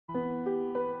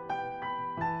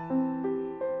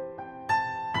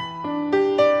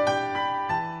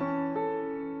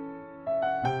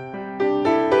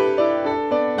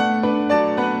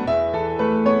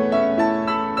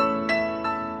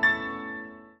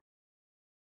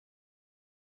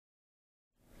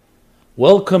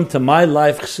Welcome to My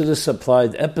Life Chassidus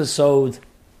Applied, episode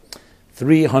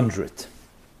 300.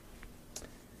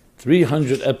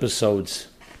 300 episodes.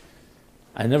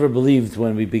 I never believed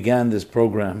when we began this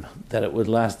program that it would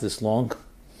last this long,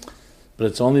 but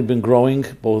it's only been growing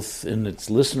both in its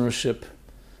listenership,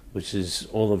 which is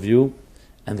all of you,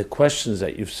 and the questions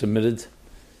that you've submitted,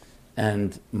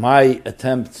 and my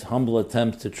humble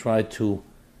attempt to try to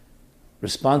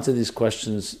respond to these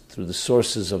questions through the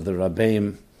sources of the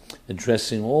Rabbeim,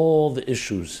 addressing all the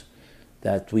issues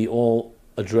that we all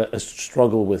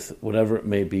struggle with, whatever it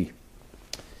may be.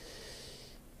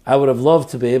 I would have loved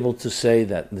to be able to say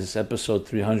that in this episode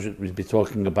 300 we'd be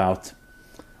talking about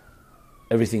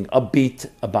everything upbeat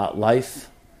about life,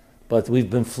 but we've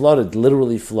been flooded,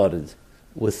 literally flooded,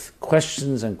 with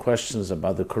questions and questions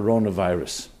about the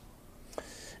coronavirus.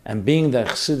 And being that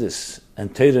Chassidus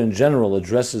and Torah in general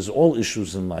addresses all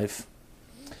issues in life,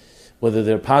 whether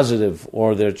they're positive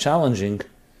or they're challenging,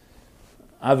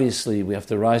 obviously we have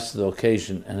to rise to the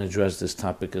occasion and address this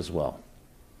topic as well.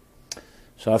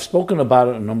 So I've spoken about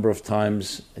it a number of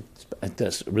times. I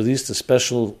released two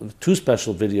special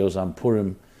videos on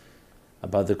Purim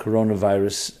about the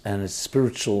coronavirus and its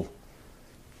spiritual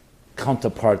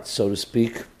counterpart, so to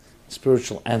speak,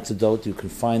 spiritual antidote. You can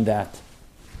find that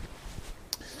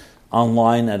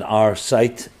online at our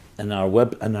site and our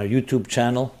YouTube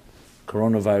channel.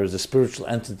 Coronavirus, the spiritual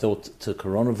antidote to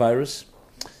coronavirus.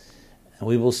 And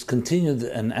we will continue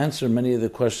and answer many of the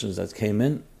questions that came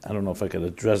in. I don't know if I could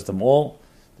address them all.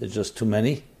 There's just too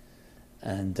many.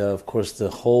 And of course the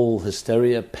whole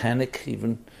hysteria, panic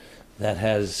even, that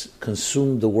has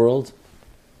consumed the world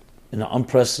in an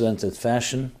unprecedented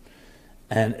fashion.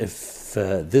 And if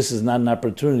this is not an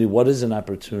opportunity, what is an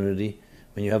opportunity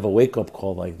when you have a wake-up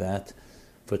call like that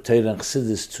for Torah and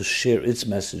Chassidus to share its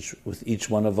message with each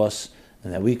one of us,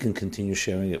 and that we can continue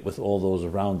sharing it with all those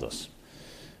around us.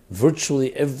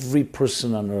 Virtually every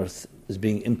person on earth is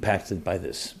being impacted by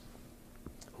this.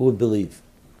 Who would believe?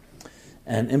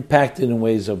 And impacted in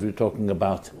ways of, you're talking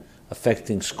about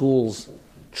affecting schools,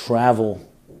 travel,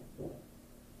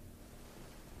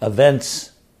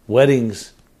 events,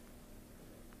 weddings,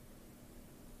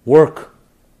 work,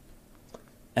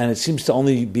 and it seems to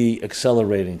only be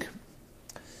accelerating.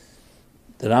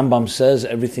 The Rambam says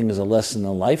everything is a lesson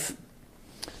in life,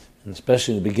 and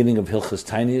especially in the beginning of Hilchos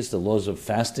Tainiyos, the laws of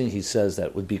fasting, he says that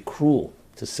it would be cruel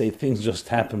to say things just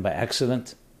happen by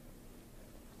accident.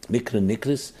 Mikra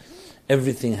Nikris,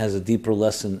 everything has a deeper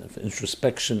lesson of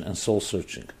introspection and soul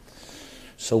searching.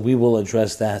 So we will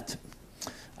address that.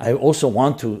 I also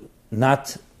want to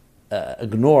not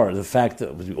ignore the fact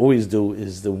that what we always do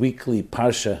is the weekly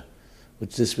Parsha,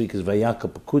 which this week is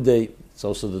Vayaka Pekudei. It's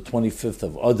also the 25th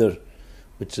of Adar,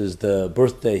 which is the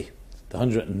birthday, the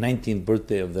 119th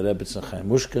birthday of the Rebbe Chaim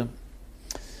Mushka,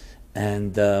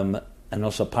 and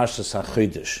also Parshas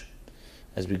HaChodesh,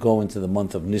 as we go into the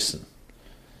month of Nisan.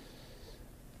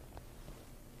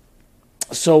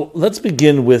 So let's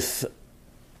begin with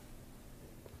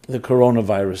the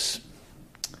coronavirus.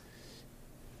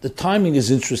 The timing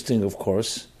is interesting, of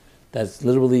course. That's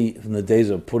literally from the days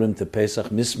of Purim to Pesach,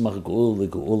 Mismach Geula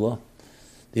Geula.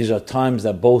 These are times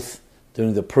that both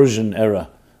during the Persian era,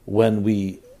 when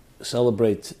we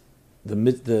celebrate the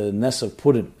Nes of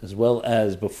Purim, as well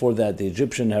as before that the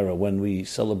Egyptian era, when we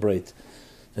celebrate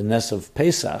the Nes of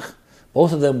Pesach,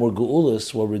 both of them were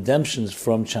Geulas, were redemptions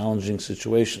from challenging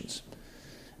situations.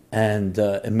 And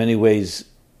in many ways,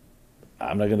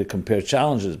 I'm not going to compare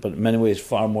challenges, but in many ways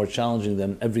far more challenging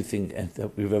than everything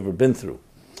that we've ever been through.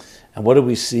 And what do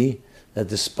we see? That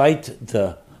despite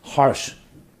the harsh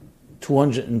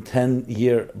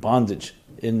 210-year bondage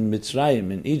in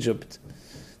Mitzrayim, in Egypt,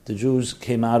 the Jews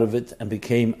came out of it and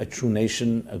became a true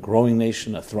nation, a growing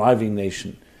nation, a thriving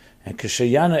nation. And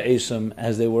Keshayana Esam,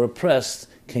 as they were oppressed,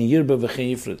 Ken Yirba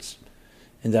v'Chen Yifritz.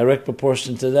 In direct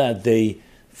proportion to that, they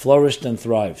flourished and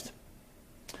thrived.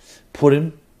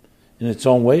 Purim, in its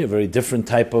own way, a very different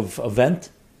type of event.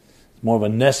 More of a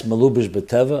Nes Melubish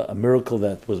B'Teva, a miracle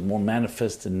that was more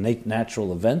manifest in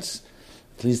natural events,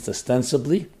 at least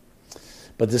ostensibly.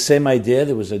 But the same idea,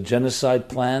 there was a genocide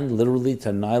plan, literally to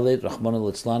annihilate Rahman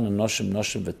al-Islam and Noshim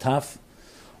V'Taf,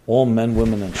 all men,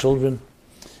 women, and children.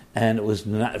 And it was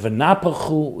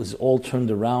V'Napachu, was all turned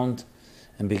around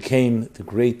and became the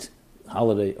great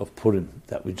holiday of Purim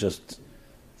that we just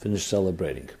finished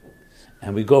celebrating.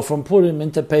 And we go from Purim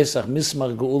into Pesach,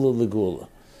 Mismach Geula L'Geula.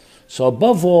 So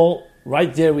above all,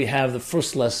 right there we have the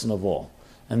first lesson of all.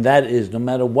 And that is, no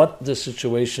matter what the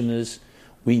situation is,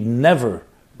 we never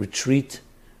retreat.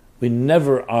 We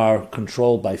never are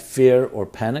controlled by fear or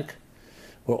panic.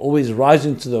 We're always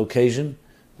rising to the occasion.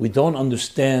 We don't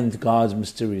understand God's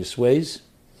mysterious ways.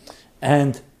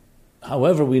 And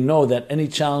however, we know that any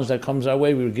challenge that comes our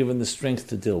way, we were given the strength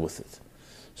to deal with it.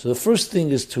 So the first thing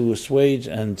is to assuage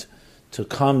and to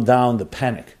calm down the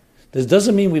panic. This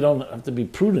doesn't mean we don't have to be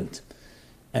prudent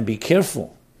and be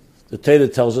careful. The Torah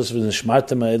tells us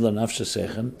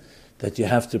that you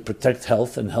have to protect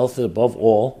health, and health above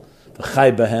all,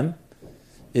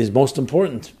 is most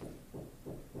important.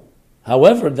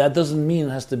 However, that doesn't mean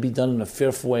it has to be done in a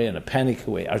fearful way, in a panicky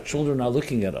way. Our children are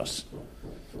looking at us.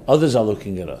 Others are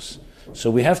looking at us. So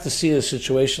we have to see a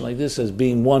situation like this as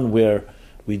being one where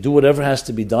we do whatever has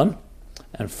to be done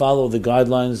and follow the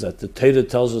guidelines that the Torah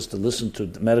tells us to listen to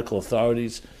the medical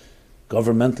authorities,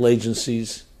 governmental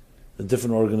agencies, the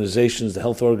different organizations, the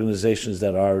health organizations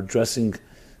that are addressing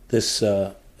this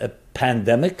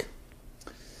pandemic.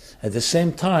 At the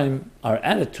same time, our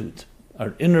attitude,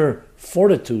 our inner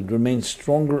fortitude remains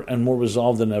stronger and more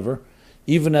resolved than ever,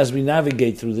 even as we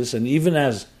navigate through this, and even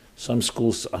as some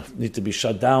schools need to be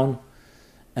shut down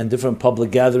and different public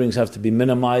gatherings have to be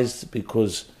minimized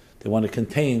because they want to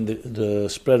contain the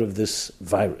spread of this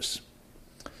virus.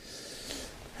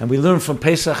 And we learn from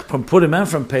Pesach, from Purim and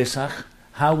from Pesach,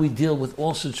 how we deal with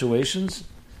all situations.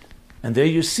 And there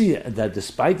you see that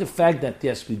despite the fact that,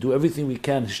 yes, we do everything we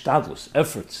can, hishtadlus,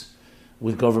 efforts,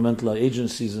 with governmental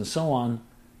agencies and so on,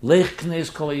 Lech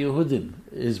Knes Kol Yehudim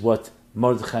is what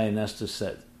Mordechai and Esther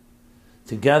said.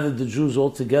 To gather the Jews all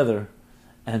together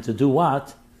and to do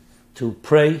what? To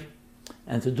pray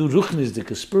and to do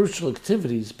ruchnisdik, spiritual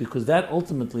activities, because that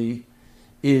ultimately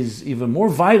is even more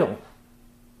vital.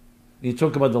 You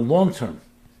talk about the long term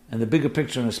and the bigger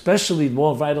picture, and especially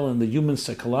more vital in the human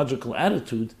psychological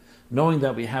attitude, knowing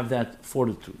that we have that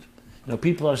fortitude.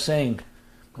 People are saying,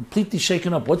 completely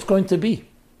shaken up, what's going to be?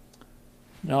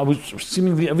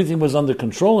 Seemingly everything was under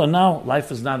control, and now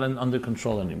life is not under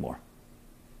control anymore.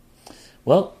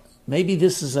 Well, maybe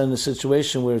this is in a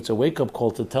situation where it's a wake-up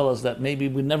call to tell us that maybe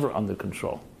we're never under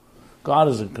control. God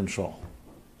is in control.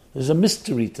 There's a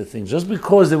mystery to things. Just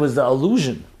because there was the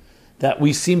illusion that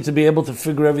we seem to be able to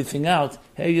figure everything out,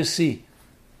 here you see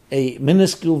a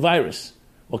minuscule virus,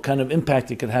 what kind of impact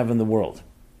it could have in the world.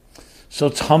 So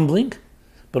it's humbling,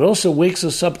 but also wakes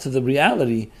us up to the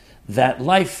reality that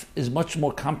life is much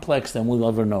more complex than we'll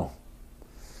ever know.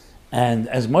 And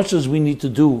as much as we need to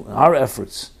do our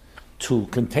efforts to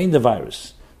contain the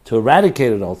virus, to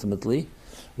eradicate it ultimately,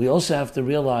 we also have to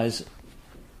realize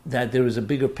that there is a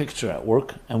bigger picture at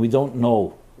work, and we don't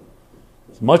know.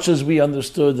 As much as we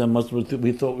understood and much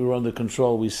we thought we were under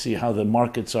control, we see how the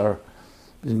markets are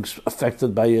being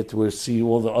affected by it. We see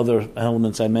all the other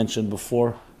elements I mentioned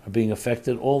before are being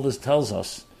affected. All this tells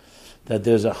us that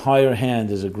there's a higher hand,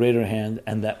 there's a greater hand,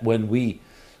 and that when we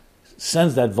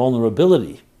sense that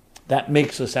vulnerability, that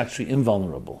makes us actually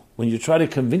invulnerable. When you try to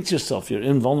convince yourself you're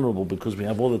invulnerable because we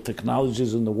have all the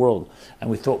technologies in the world and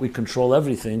we thought we control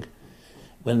everything,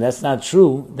 when that's not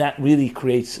true, that really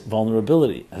creates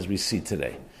vulnerability, as we see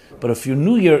today. But if we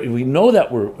know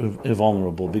that we're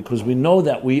invulnerable because we know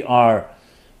that we are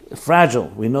fragile,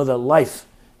 we know that life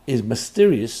is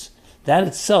mysterious, that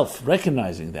itself,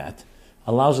 recognizing that,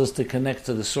 allows us to connect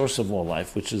to the source of all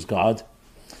life, which is God,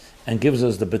 and gives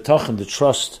us the bitachon, the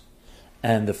trust,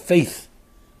 and the faith,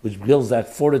 which builds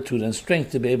that fortitude and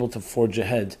strength to be able to forge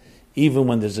ahead, even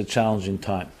when there's a challenging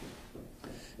time.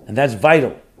 And that's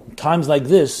vital. In times like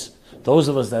this, those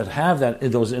of us that have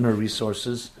those inner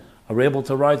resources are able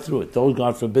to ride through it. Those,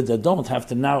 God forbid, that don't have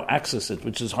to now access it,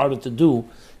 which is harder to do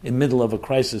in middle of a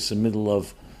crisis, in middle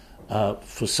of,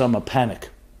 for some, a panic.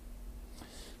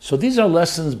 So these are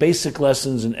lessons, basic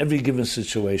lessons in every given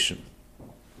situation.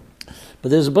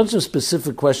 But there's a bunch of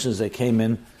specific questions that came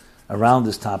in around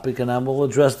this topic, and I will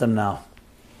address them now.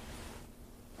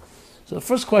 So the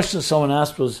first question someone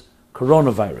asked was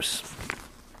coronavirus.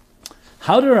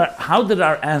 How did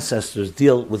our ancestors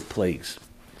deal with plagues?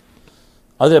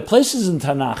 Are there places in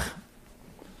Tanakh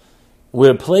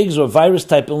where plagues or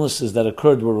virus-type illnesses that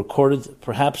occurred were recorded,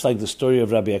 perhaps like the story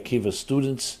of Rabbi Akiva's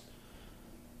students,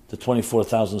 the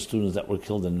 24,000 students that were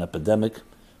killed in an epidemic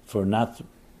for not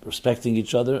respecting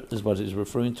each other, is what he's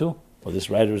referring to, or this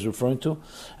writer is referring to.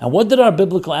 And what did our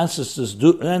biblical ancestors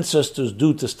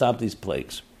do to stop these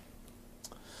plagues?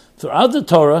 Throughout the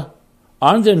Torah,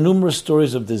 aren't there numerous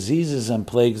stories of diseases and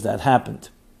plagues that happened?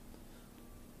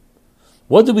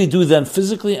 What do we do then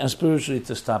physically and spiritually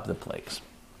to stop the plagues?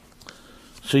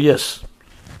 So yes,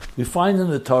 we find in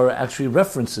the Torah actually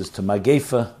references to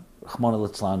Magefa, Rahman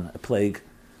al-Islam, a plague,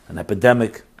 an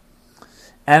epidemic.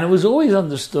 And it was always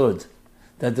understood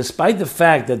that despite the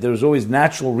fact that there's always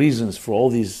natural reasons for all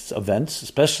these events,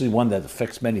 especially one that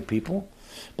affects many people,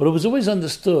 But it was always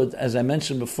understood, as I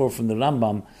mentioned before from the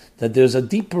Rambam, that there's a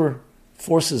deeper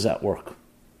forces at work.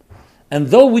 And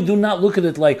though we do not look at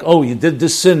it like, oh, you did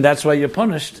this sin, that's why you're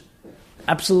punished,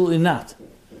 absolutely not.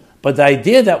 But the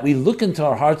idea that we look into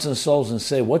our hearts and souls and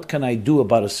say, what can I do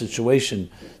about a situation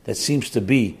that seems to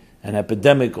be an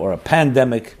epidemic or a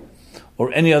pandemic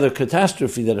or any other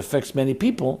catastrophe that affects many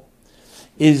people,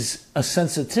 is a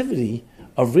sensitivity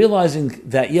of realizing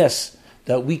that, yes,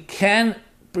 that we can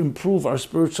improve our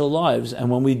spiritual lives, and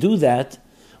when we do that,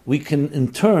 we can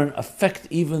in turn affect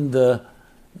even the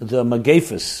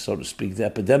magafis, so to speak, the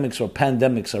epidemics or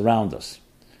pandemics around us.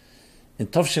 In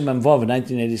Tov Shem Vav in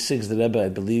 1986, the Rebbe, I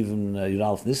believe in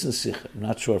Yudalef Nissen Sich, I'm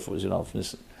not sure if it was Yudalef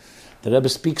Nissen, the Rebbe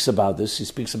speaks about this. He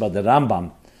speaks about the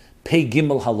Rambam, Pei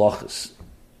Gimel Halachas.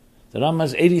 The Rambam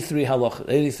has 83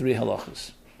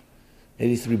 halachas,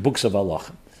 83 books of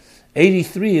halacha.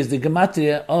 83 is the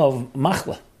gematria of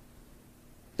machla,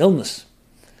 illness.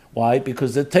 Why?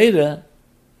 Because the Torah,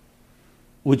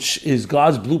 which is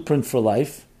God's blueprint for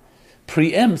life,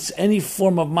 preempts any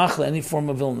form of machla, any form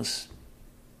of illness.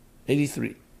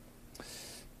 83.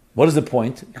 What is the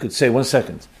point? You could say, 1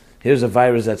 second, here's a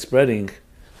virus that's spreading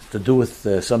to do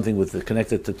with something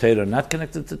connected to Torah, not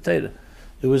connected to Torah.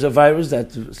 It was a virus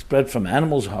that spread from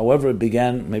animals, however it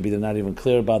began, maybe they're not even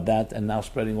clear about that, and now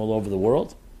spreading all over the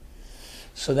world.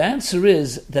 So the answer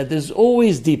is that there's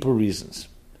always deeper reasons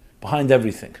behind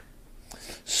everything.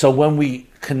 So when we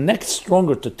connect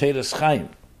stronger to Torah's Chaim,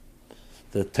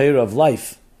 the Torah of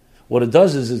life, what it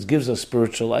does is it gives us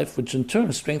spiritual life, which in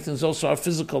turn strengthens also our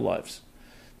physical lives.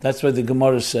 That's why the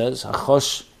Gemara says,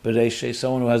 Hachosh Bereishe,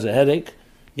 someone who has a headache,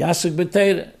 Yasik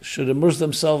B'Torah, should immerse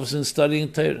themselves in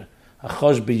studying Torah.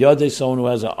 Hachosh B'Yodei, someone who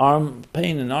has an arm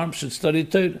pain in arm, should study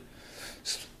Torah.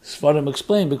 Sfarim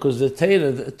explain, because the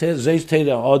Torah, Zeish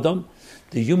Torah Adam,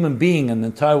 the human being and the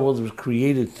entire world was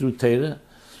created through Torah.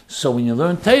 So when you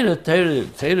learn Torah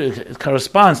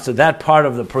corresponds to that part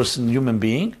of the person, human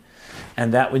being,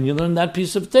 and that when you learn that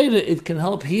piece of Torah, it can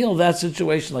help heal that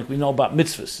situation, like we know about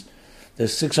mitzvahs.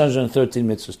 There's 613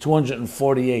 mitzvahs,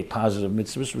 248 positive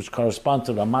mitzvahs, which correspond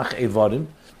to Ramach Evarim,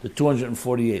 the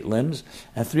 248 limbs,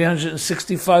 and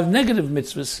 365 negative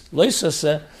mitzvahs,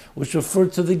 Leisaseh, which refer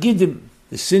to the Gidim,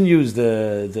 the sinews,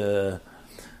 the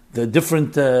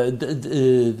different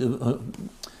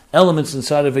elements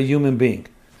inside of a human being.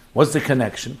 What's the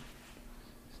connection?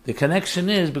 The connection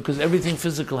is because everything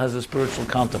physical has a spiritual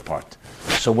counterpart.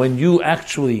 So when you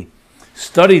actually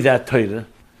study that Torah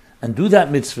and do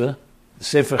that mitzvah, the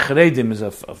Sefer Cheredim is a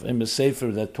famous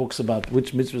sefer that talks about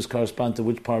which mitzvahs correspond to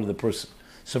which part of the person.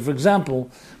 So for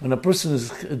example, when a person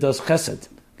does chesed,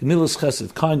 gemilas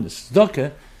chesed, kindness,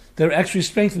 tzedakah, they're actually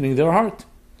strengthening their heart.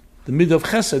 The midah of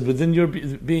chesed within your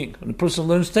being. When a person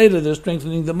learns Torah, they're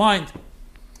strengthening the mind.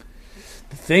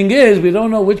 The thing is, we don't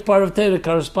know which part of Torah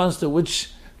corresponds to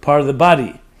which part of the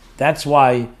body. That's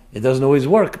why it doesn't always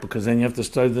work, because then you have to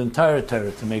study the entire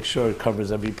Torah to make sure it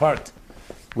covers every part.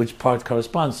 Which part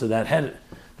corresponds to that head,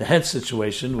 the head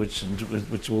situation, which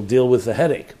will deal with the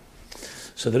headache.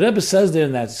 So the Rebbe says there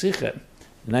in that Sikha,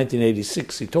 in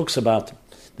 1986, he talks about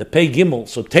the Pei Gimel.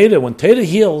 So Torah, when Torah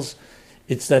heals,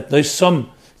 it's that there's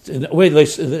some, in a way,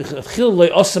 it's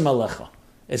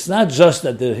not just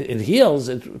that it heals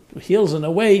in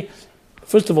a way,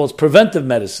 first of all, it's preventive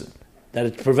medicine, that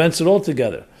it prevents it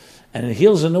altogether. And it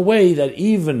heals in a way that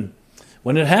even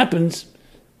when it happens,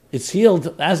 it's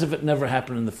healed as if it never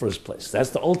happened in the first place.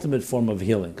 That's the ultimate form of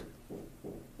healing.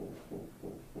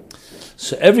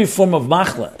 So every form of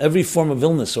machla, every form of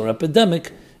illness or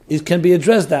epidemic, it can be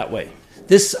addressed that way.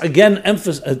 This, again, I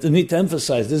need to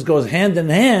emphasize, this goes hand in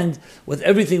hand with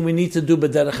everything we need to do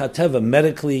b'derech hateva,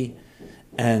 medically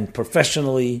and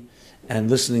professionally, and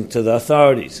listening to the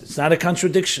authorities. It's not a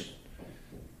contradiction.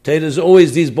 Torah is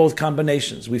always these both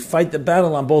combinations. We fight the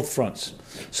battle on both fronts.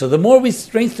 So the more we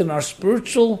strengthen our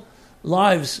spiritual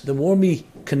lives, the more we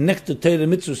connect to Torah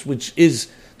mitzvahs, which is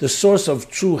the source of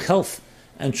true health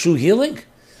and true healing,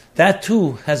 that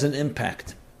too has an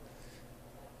impact.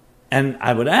 And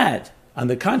I would add, on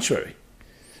the contrary,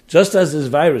 just as this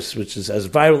virus, which has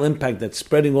viral impact that's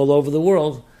spreading all over the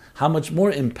world, how much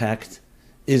more impact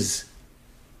is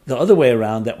the other way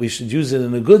around, that we should use it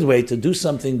in a good way to do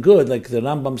something good, like the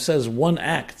Rambam says, one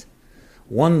act,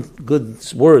 one good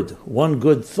word, one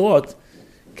good thought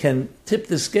can tip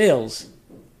the scales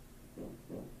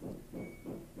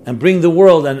and bring the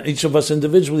world and each of us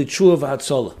individually tshuva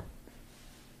v'hatzolah,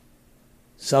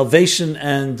 salvation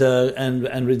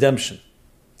and redemption.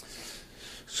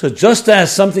 So just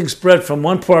as something spread from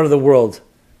one part of the world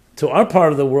to our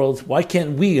part of the world, why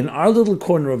can't we, in our little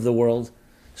corner of the world,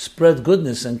 spread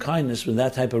goodness and kindness with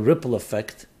that type of ripple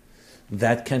effect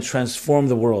that can transform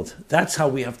the world. That's how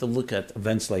we have to look at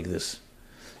events like this.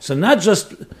 So not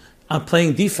just on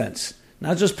playing defense,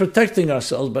 not just protecting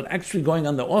ourselves, but actually going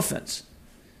on the offense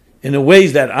in the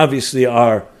ways that obviously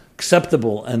are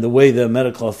acceptable and the way the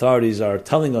medical authorities are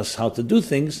telling us how to do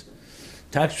things,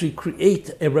 to actually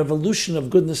create a revolution of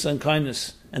goodness and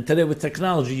kindness. And today with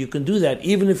technology, you can do that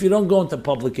even if you don't go into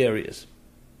public areas.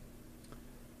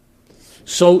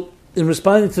 So, in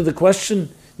responding to the question,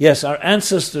 yes, our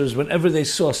ancestors, whenever they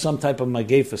saw some type of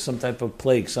magefa, some type of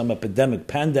plague, some epidemic,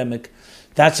 pandemic,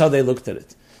 that's how they looked at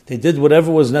it. They did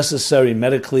whatever was necessary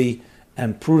medically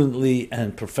and prudently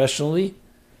and professionally.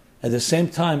 At the same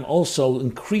time, also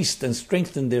increased and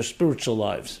strengthened their spiritual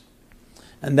lives.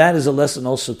 And that is a lesson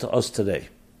also to us today.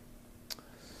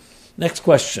 Next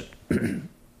question.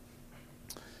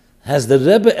 Has the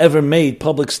Rebbe ever made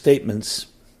public statements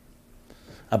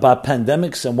about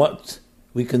pandemics and what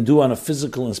we can do on a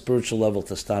physical and spiritual level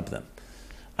to stop them?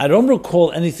 I don't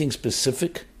recall anything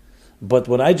specific, but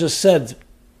what I just said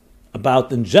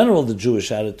about, in general, the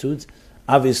Jewish attitude,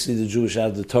 obviously the Jewish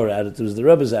attitude, the Torah attitude is the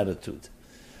Rebbe's attitude.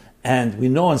 And we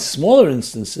know in smaller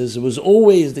instances, it was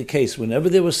always the case, whenever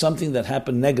there was something that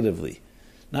happened negatively,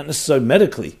 not necessarily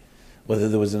medically, whether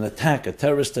there was an attack, a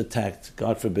terrorist attack,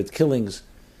 God forbid, killings,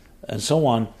 and so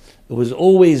on, it was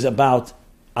always about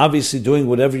obviously doing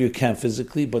whatever you can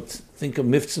physically, but think of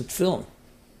Miftzat Film.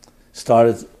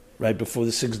 Started right before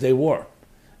the 6-Day War.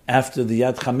 After the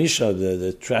Yad Chamisha,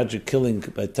 the tragic killing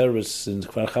by terrorists in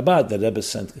Kfar Chabad, the Rebbe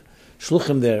sent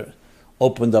shluchim there,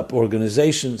 opened up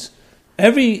organizations.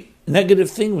 Every negative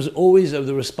thing was always,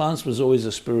 the response was always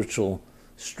a spiritual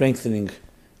strengthening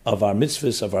of our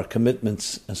mitzvahs, of our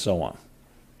commitments, and so on.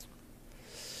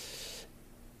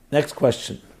 Next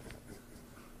question.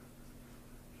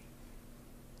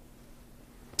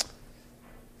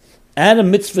 Add a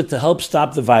mitzvah to help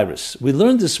stop the virus. We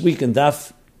learned this week in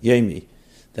Daf Yomi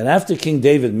that after King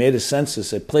David made a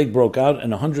census, a plague broke out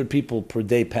and 100 people per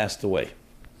day passed away.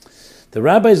 The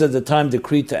rabbis at the time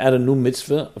decreed to add a new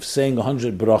mitzvah of saying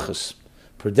 100 brachas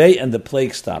per day, and the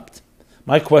plague stopped.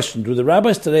 My question, do the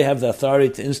rabbis today have the authority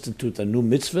to institute a new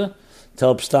mitzvah to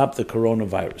help stop the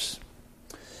coronavirus?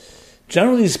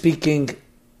 Generally speaking,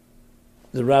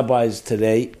 the rabbis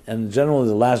today, and generally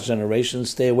the last generation,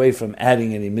 stay away from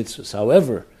adding any mitzvahs.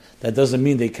 However, that doesn't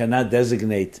mean they cannot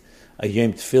designate a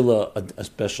Yom Tefillah, a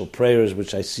special prayers,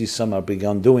 which I see some are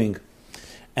begun doing,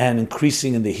 and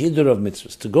increasing in the hidur of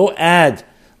mitzvahs. To go add,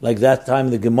 like that time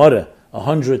in the Gemara,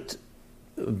 100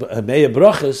 Meya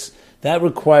brachas, that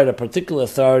required a particular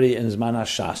authority in Zman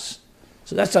HaShas.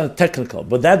 So that's not technical,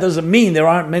 but that doesn't mean there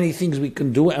aren't many things we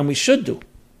can do and we should do.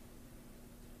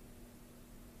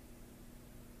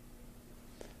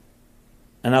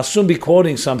 And I'll soon be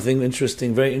quoting something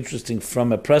interesting, very interesting,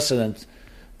 from a precedent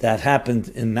that happened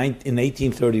in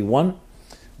 1831,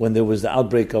 when there was the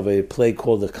outbreak of a plague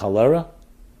called the cholera,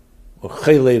 or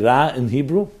cholera in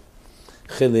Hebrew.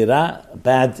 Cholera,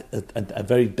 a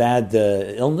very bad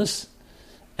illness,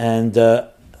 and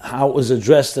how it was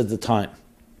addressed at the time.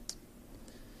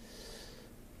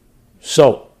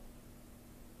 So,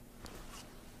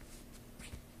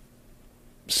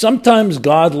 sometimes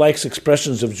God likes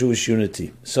expressions of Jewish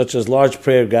unity, such as large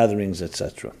prayer gatherings,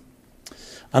 etc.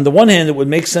 On the one hand, it would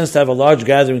make sense to have a large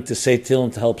gathering to say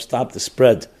Tehillim to help stop the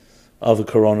spread of the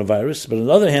coronavirus, but on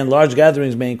the other hand, large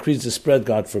gatherings may increase the spread,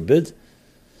 God forbid.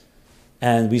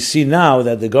 And we see now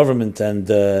that the government and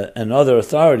other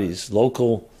authorities,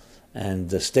 local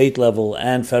and state level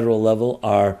and federal level,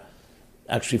 are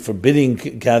actually forbidding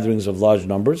gatherings of large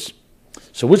numbers.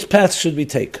 So which path should we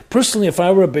take? Personally, if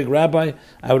I were a big rabbi,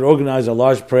 I would organize a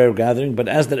large prayer gathering, but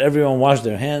ask that everyone wash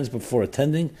their hands before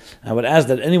attending. I would ask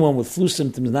that anyone with flu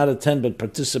symptoms not attend but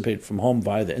participate from home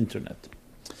via the internet.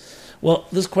 Well,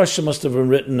 this question must have been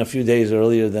written a few days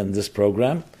earlier than this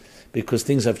program, because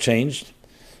things have changed.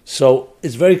 So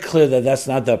it's very clear that that's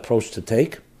not the approach to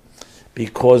take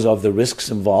because of the risks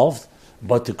involved.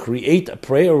 But to create a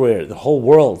prayer where the whole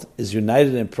world is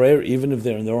united in prayer, even if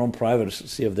they're in their own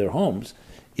privacy of their homes,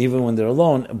 even when they're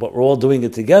alone, but we're all doing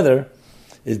it together,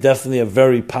 is definitely a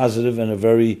very positive and a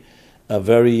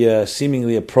very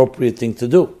seemingly appropriate thing to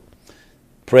do.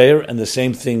 Prayer, and the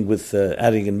same thing with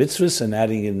adding in mitzvahs and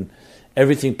adding in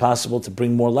everything possible to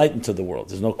bring more light into the world.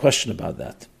 There's no question about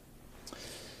that.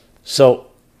 So,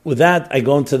 with that, I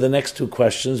go into the next two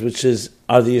questions, which is,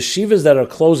 are the yeshivas that are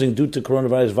closing due to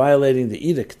coronavirus violating the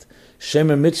edict?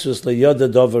 Shemer mitzvahs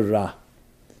le'yoda dover ra.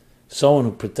 Someone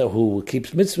who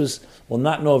keeps mitzvahs will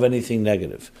not know of anything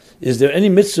negative. Is there any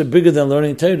mitzvah bigger than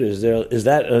learning Torah? Is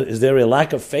there a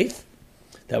lack of faith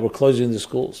that we're closing the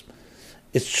schools?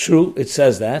 It's true, it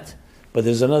says that, but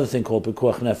there's another thing called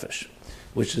pikuach nefesh.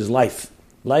 which is life.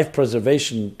 Life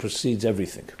preservation precedes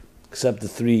everything, except the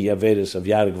three Avedas of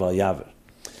Yarek Val Yaver.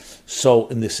 So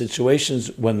in the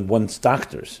situations when one's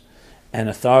doctors and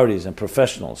authorities and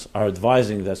professionals are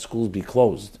advising that schools be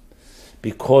closed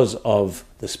because of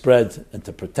the spread and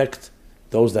to protect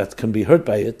those that can be hurt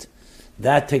by it,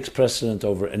 that takes precedent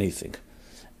over anything.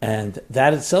 And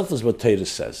that itself is what Torah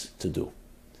says to do.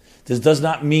 This does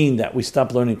not mean that we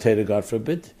stop learning Torah, God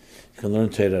forbid. You can learn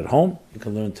Torah at home. You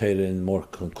can learn Torah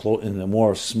in a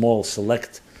more small,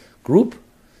 select group.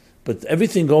 But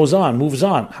everything goes on, moves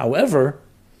on. However,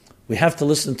 we have to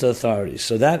listen to authorities.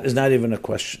 So that is not even a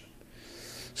question.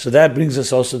 So that brings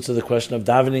us also to the question of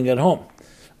davening at home.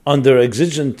 Under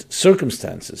exigent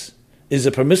circumstances, is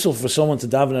it permissible for someone to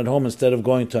daven at home instead of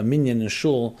going to a minyan in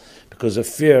shul because of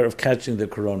fear of catching the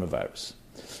coronavirus?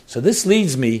 So this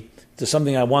leads me to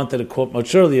something I wanted to quote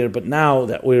much earlier, but now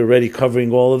that we're already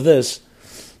covering all of this,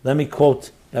 let me quote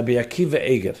Rabbi Akiva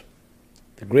Eger,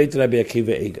 the great Rabbi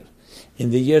Akiva Eger. In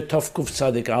the year Tovkuf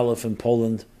Tzadik Aleph in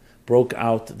Poland, broke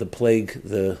out the plague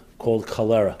called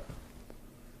cholera,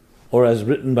 or as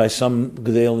written by some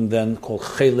Gedolim then, called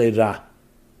Cholera.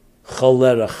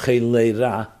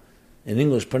 Cholera, in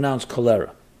English pronounced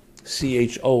cholera,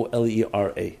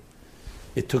 Cholera.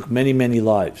 It took many, many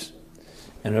lives.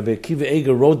 And Rabbi Akiva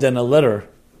Eger wrote then a letter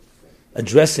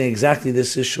addressing exactly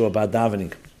this issue about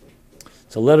davening.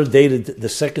 It's a letter dated the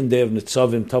second day of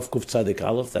Nitzavim Tovkuf Tzadik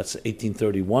Aleph, that's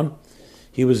 1831.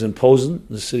 He was in Posen,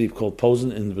 the city called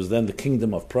Posen, and it was then the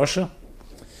kingdom of Prussia.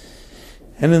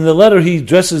 And in the letter he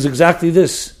addresses exactly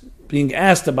this, being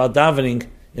asked about davening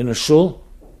in a shul.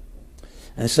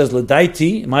 And it says,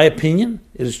 L'daiti, in my opinion,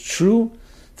 it is true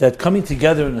that coming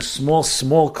together in a small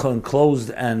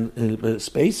enclosed and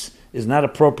space is not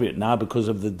appropriate now because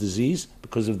of the disease,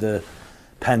 because of the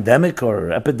pandemic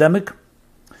or epidemic.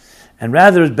 And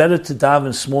rather it's better to daven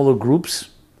in smaller groups.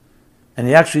 And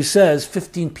he actually says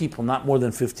 15 people, not more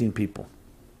than 15 people.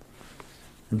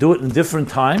 And do it in different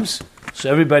times, so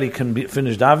everybody can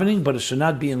finish davening, but it should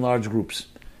not be in large groups.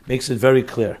 Makes it very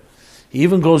clear. He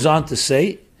even goes on to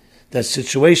say that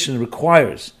situation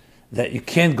requires that you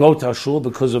can't go to a shul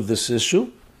because of this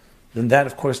issue, then that,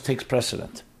 of course, takes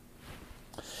precedent.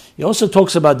 He also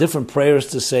talks about different prayers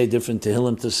to say, different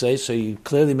tehillim to say, so he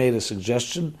clearly made a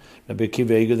suggestion, Rabbi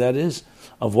Akiva Eger that is,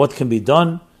 of what can be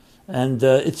done. And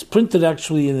it's printed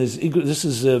actually in his, this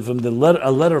is from a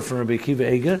letter from Rabbi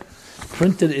Akiva Eger,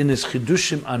 printed in his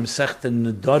Chidushim on Masechta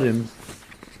Nedarim,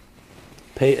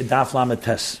 Daf Lamed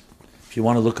Tes, if you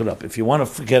want to look it up. If you want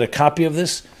to get a copy of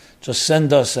this, just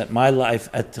send us at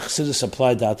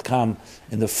mylife@chassidussupply.com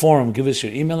in the forum, give us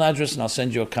your email address, and I'll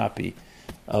send you a copy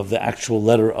of the actual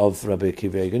letter of Rabbi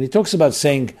Akiva Eger. And he talks about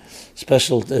saying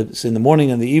special, in the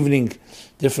morning and the evening,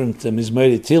 different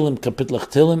Mizmori Tilim, Kapitlach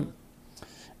Tilim,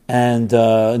 and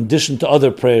in addition to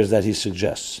other prayers that he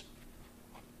suggests.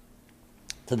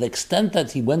 To the extent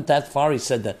that he went that far, he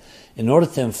said that in order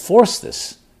to enforce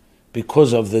this,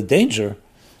 because of the danger,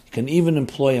 you can even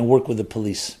employ and work with the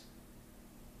police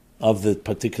of the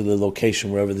particular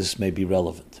location, wherever this may be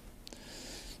relevant.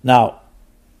 Now,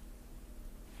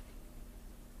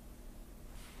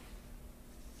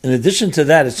 in addition to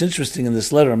that, it's interesting in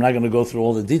this letter, I'm not going to go through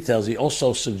all the details, he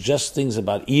also suggests things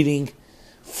about eating,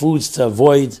 foods to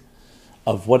avoid,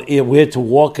 of where to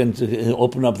walk and to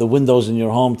open up the windows in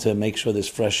your home to make sure there's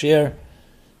fresh air.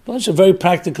 A bunch of very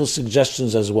practical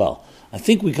suggestions as well. I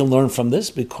think we can learn from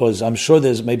this because I'm sure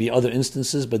there's maybe other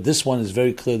instances, but this one is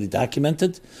very clearly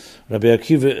documented. Rabbi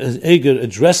Akiva Eger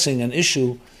addressing an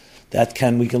issue that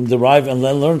we can derive and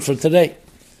learn from today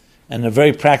in a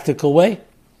very practical way,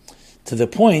 to the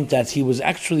point that he was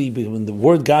actually, when the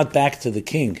word got back to the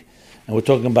king, and we're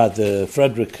talking about the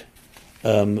Frederick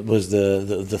was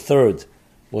the third,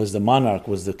 was the monarch,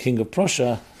 was the king of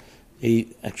Prussia, he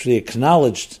actually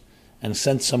acknowledged and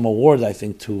sent some award, I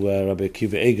think, to Rabbi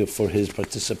Akiva Eger for his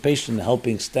participation in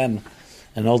helping stem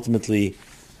and ultimately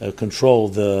control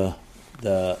the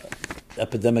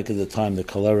epidemic at the time, the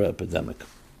cholera epidemic.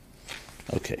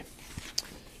 Okay.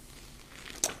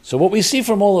 So what we see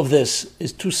from all of this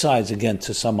is two sides, again,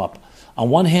 to sum up. On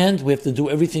one hand, we have to do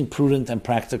everything prudent and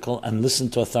practical and listen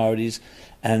to authorities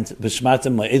and to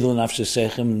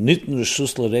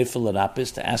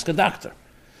ask a doctor.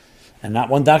 And not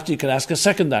one doctor, you can ask a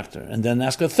second doctor, and then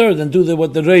ask a third, and do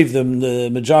what the Rav,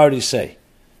 the majority say.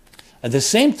 At the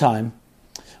same time,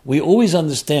 we always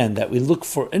understand that we look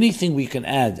for anything we can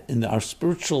add in our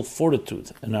spiritual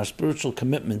fortitude and our spiritual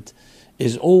commitment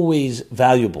is always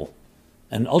valuable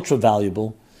and ultra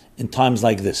valuable in times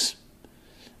like this.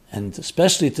 And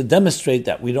especially to demonstrate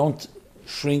that we don't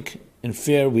shrink in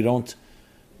fear, we don't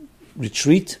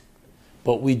retreat,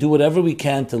 but we do whatever we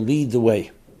can to lead the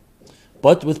way.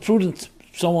 But with prudence,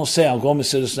 someone will say, I'll go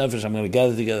Mesiras Nefesh, I'm going to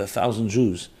gather together 1,000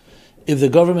 Jews. If the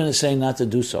government is saying not to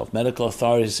do so, if medical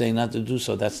authorities are saying not to do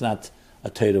so, that's not a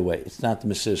Torah way. It's not the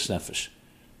Mesiras Nefesh.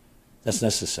 That's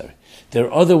necessary. There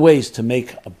are other ways to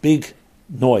make a big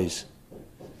noise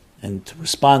and to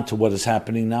respond to what is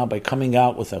happening now by coming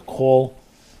out with a call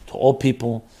to all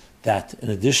people that in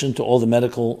addition to all the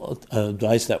medical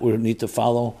advice that we need to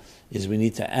follow, is we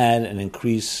need to add and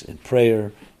increase in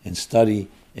prayer, in study,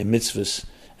 in mitzvahs.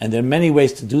 And there are many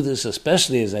ways to do this,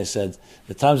 especially, as I said,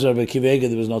 the times of Rabbi Akiva Eiger,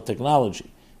 there was no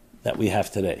technology that we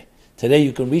have today. Today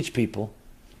you can reach people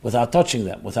without touching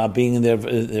them, without being in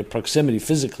their proximity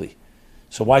physically.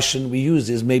 So why shouldn't we use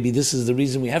this? Maybe this is the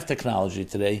reason we have technology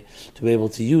today, to be able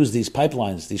to use these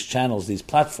pipelines, these channels, these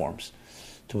platforms,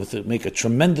 to make a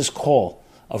tremendous call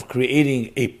of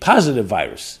creating a positive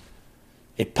virus,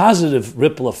 a positive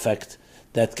ripple effect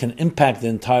that can impact the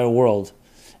entire world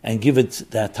and give it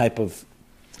that type of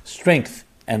strength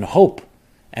and hope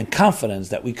and confidence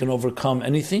that we can overcome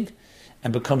anything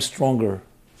and become stronger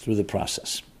through the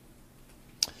process.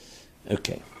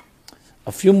 Okay.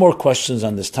 A few more questions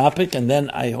on this topic, and then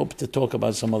I hope to talk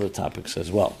about some other topics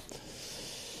as well.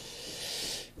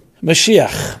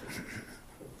 Mashiach.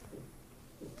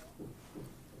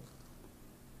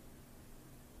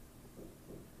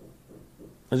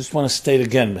 I just want to state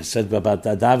again, I said about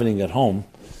davening at home.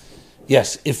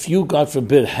 Yes, if you, God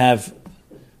forbid, have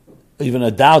even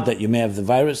a doubt that you may have the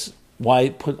virus, why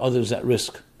put others at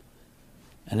risk?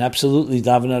 And absolutely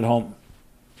daven at home.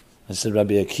 I said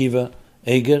Rabbi Akiva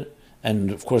Eiger,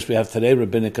 and of course we have today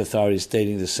rabbinic authorities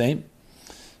stating the same.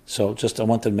 So just I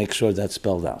wanted to make sure that's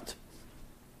spelled out.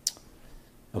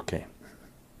 Okay.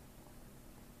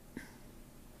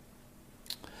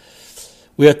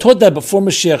 We are taught that before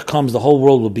Mashiach comes, the whole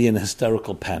world will be in a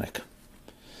hysterical panic.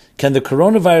 Can the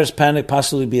coronavirus panic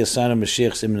possibly be a sign of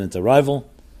Mashiach's imminent arrival?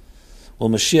 Will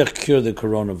Mashiach cure the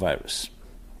coronavirus?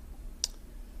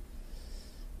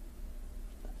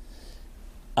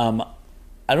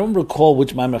 I don't recall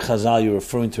which Maimer Chazal you're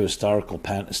referring to, hysterical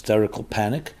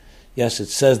panic. Yes, it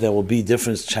says there will be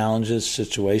different challenges,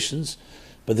 situations,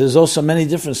 but there's also many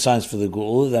different signs for the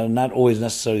Geula that are not always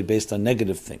necessarily based on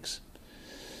negative things.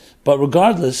 But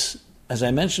regardless, as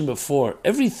I mentioned before,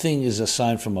 everything is a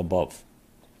sign from above.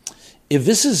 If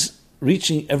this is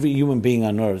reaching every human being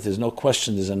on earth, there's no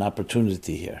question there's an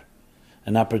opportunity here.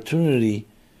 An opportunity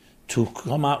to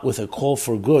come out with a call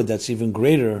for good that's even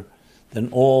greater than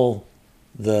all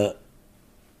the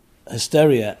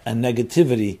hysteria and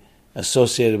negativity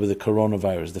associated with the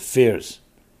coronavirus, the fears.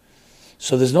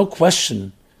 So there's no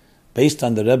question, based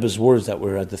on the Rebbe's words that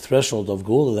we're at the threshold of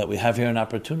Geula, that we have here an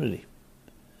opportunity.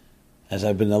 As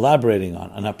I've been elaborating on,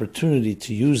 an opportunity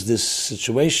to use this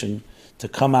situation to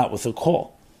come out with a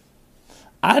call.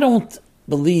 I don't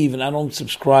believe and I don't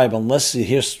subscribe unless you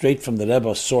hear straight from the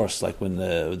Rebbe source, like when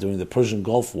during the Persian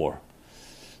Gulf War.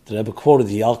 The Rebbe quoted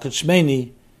the Yalkut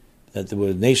Shmeini, that there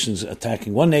were nations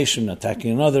attacking one nation,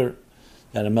 attacking another,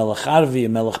 that a Melech Arvi, a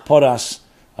Melech Poras,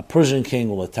 a Persian king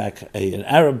will attack an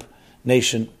Arab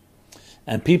nation,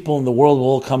 and people in the world will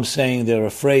all come saying they're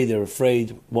afraid,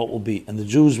 what will be? And the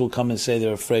Jews will come and say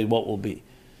they're afraid, what will be?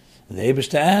 And the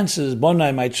Eibishter answers,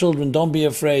 Bonai, my children, don't be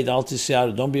afraid, Al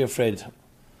Tisyaru, don't be afraid.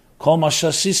 Kol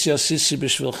mashasisi asisi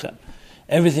b'shvilchem.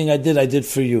 Everything I did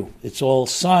for you. It's all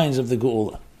signs of the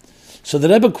Geula. So the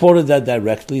Rebbe quoted that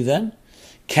directly then.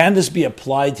 Can this be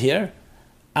applied here?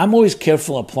 I'm always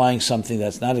careful applying something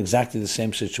that's not exactly the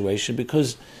same situation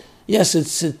because, yes,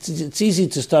 it's easy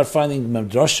to start finding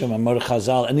Medrashim, Amar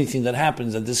Chazal, anything that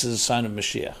happens, that this is a sign of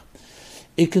Mashiach.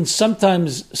 It can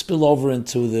sometimes spill over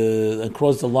into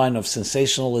across the line of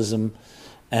sensationalism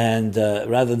and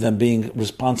rather than being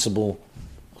responsible,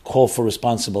 call for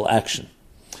responsible action.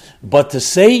 But to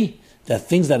say that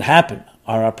things that happen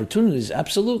are opportunities,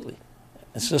 absolutely.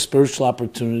 It's a spiritual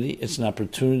opportunity. It's an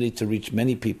opportunity to reach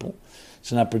many people.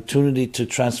 It's an opportunity to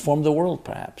transform the world,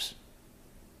 perhaps.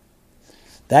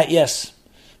 That, yes.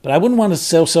 But I wouldn't want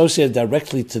to associate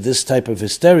directly to this type of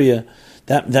hysteria.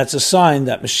 That's a sign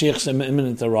that Mashiach's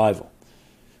imminent arrival.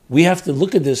 We have to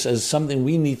look at this as something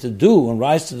we need to do and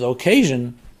rise to the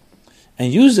occasion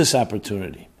and use this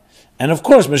opportunity. And of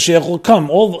course, Mashiach will come.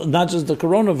 Not just the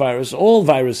coronavirus, all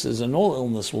viruses and all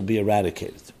illness will be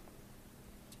eradicated.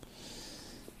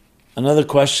 Another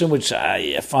question, which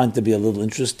I find to be a little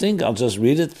interesting, I'll just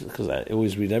read it because I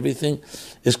always read everything.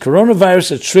 Is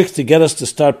coronavirus a trick to get us to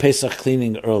start Pesach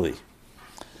cleaning early?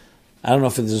 I don't know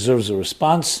if it deserves a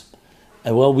response.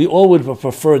 Well, we all would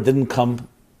prefer it didn't come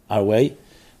our way.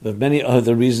 There are many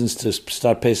other reasons to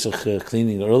start Pesach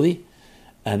cleaning early.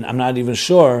 And I'm not even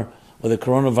sure or the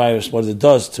coronavirus, what it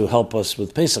does to help us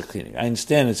with Pesach cleaning. I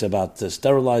understand it's about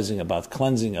sterilizing, about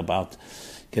cleansing, about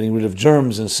getting rid of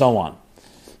germs, and so on.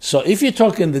 So if you're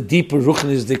talking the deeper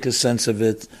Ruchnisdika sense of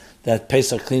it, that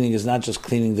Pesach cleaning is not just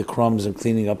cleaning the crumbs and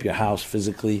cleaning up your house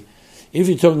physically. If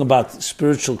you're talking about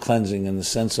spiritual cleansing in the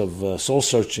sense of soul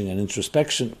searching and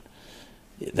introspection,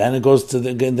 then it goes to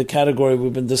the category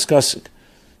we've been discussing.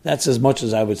 That's as much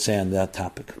as I would say on that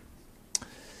topic.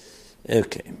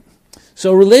 Okay.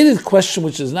 So a related question,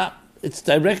 which is not, it's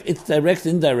direct,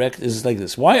 indirect, is like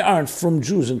this. Why aren't frum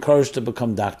Jews encouraged to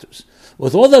become doctors?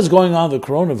 With all that's going on with the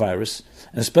coronavirus,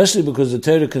 and especially because the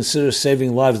Torah considers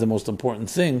saving lives the most important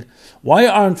thing, why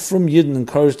aren't frum Yidden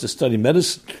encouraged to study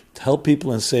medicine to help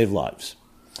people and save lives?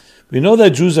 We know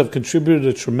that Jews have contributed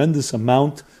a tremendous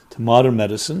amount to modern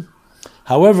medicine.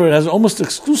 However, it has almost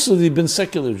exclusively been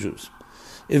secular Jews.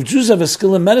 If Jews have a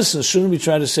skill in medicine, shouldn't we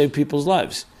try to save people's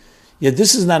lives? Yet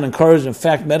this is not encouraged. In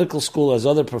fact, medical school, as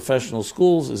other professional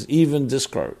schools, is even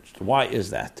discouraged. Why is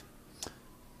that?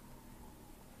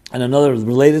 And another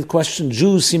related question,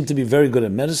 Jews seem to be very good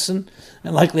at medicine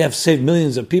and likely have saved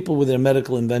millions of people with their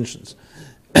medical inventions.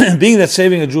 Being that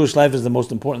saving a Jewish life is the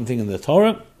most important thing in the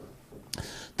Torah,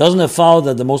 doesn't it follow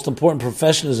that the most important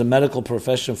profession is a medical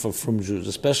profession for frum Jews,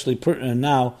 especially pertinent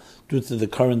now due to the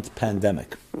current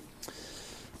pandemic?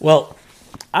 Well,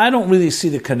 I don't really see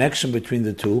the connection between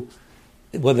the two.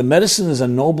 Whether medicine is a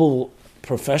noble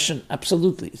profession,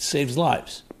 absolutely. It saves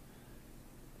lives.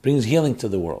 Brings healing to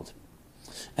the world.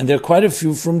 And there are quite a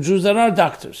few frum Jews that are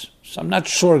doctors. So I'm not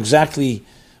sure exactly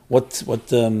what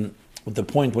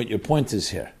your point is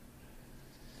here.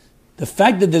 The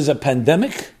fact that there's a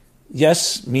pandemic,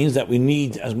 yes, means that we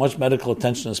need as much medical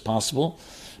attention as possible.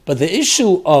 But the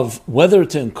issue of whether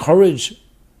to encourage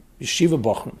yeshiva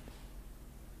bochrim,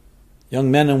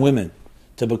 young men and women,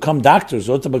 to become doctors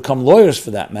or to become lawyers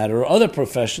for that matter, or other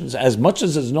professions, as much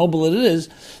as noble as it is,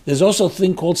 there's also a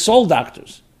thing called soul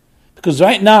doctors. Because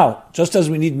right now, just as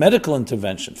we need medical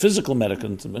intervention, physical medical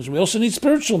intervention, we also need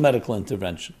spiritual medical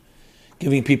intervention,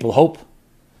 giving people hope,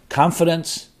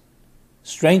 confidence,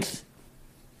 strength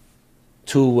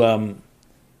to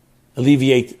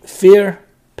alleviate fear,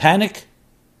 panic,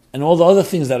 and all the other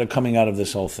things that are coming out of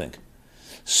this whole thing.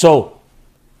 So,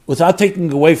 without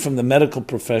taking away from the medical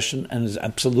profession, and is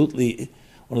absolutely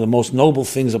one of the most noble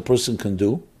things a person can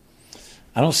do,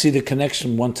 I don't see the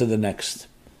connection one to the next.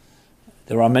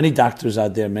 There are many doctors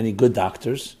out there, many good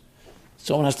doctors.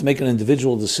 Someone has to make an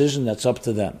individual decision, that's up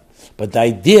to them. But the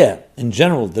idea, in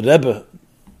general, the Rebbe,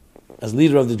 as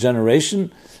leader of the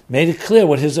generation, made it clear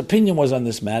what his opinion was on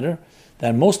this matter,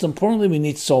 that most importantly, we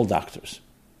need soul doctors.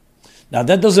 Now,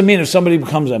 that doesn't mean if somebody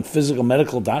becomes a physical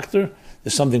medical doctor,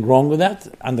 there's something wrong with that.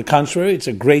 On the contrary, it's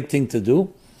a great thing to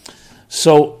do.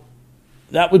 So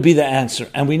that would be the answer.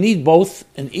 And we need both,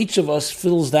 and each of us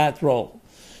fills that role.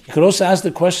 You could also ask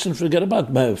the question, forget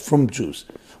about frum Jews.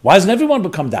 Why doesn't everyone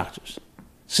become doctors?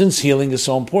 Since healing is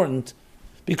so important,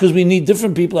 because we need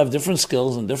different people have different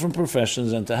skills and different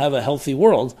professions, and to have a healthy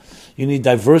world, you need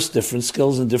diverse different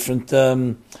skills and different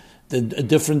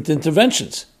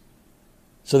interventions.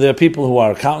 So there are people who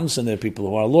are accountants, and there are people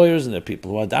who are lawyers, and there are people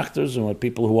who are doctors, and there are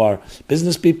people who are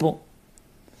business people,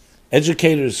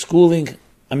 educators, schooling.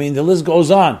 I mean, the list goes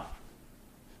on.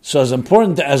 So as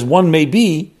important as one may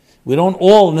be, we don't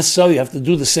all necessarily have to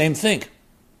do the same thing.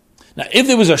 Now, if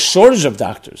there was a shortage of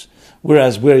doctors,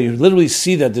 whereas where you literally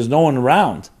see that there's no one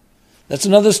around, that's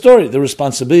another story. The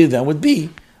responsibility then would be,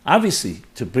 obviously,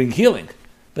 to bring healing.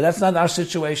 But that's not our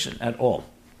situation at all.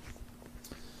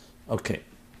 Okay.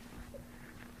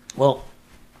 Well,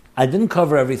 I didn't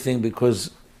cover everything because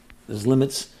there's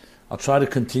limits. I'll try to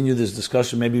continue this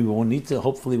discussion. Maybe we won't need to.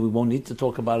 Hopefully we won't need to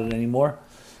talk about it anymore.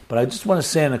 But I just want to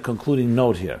say on a concluding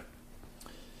note here.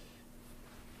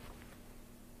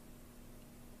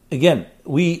 Again,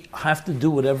 we have to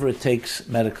do whatever it takes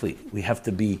medically. We have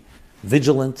to be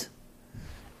vigilant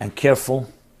and careful.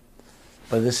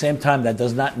 But at the same time, that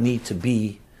does not need to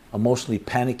be emotionally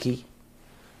panicky,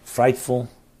 frightful,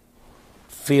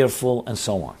 fearful, and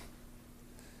so on.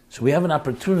 So we have an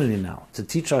opportunity now to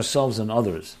teach ourselves and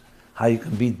others how you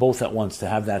can be both at once, to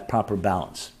have that proper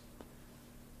balance.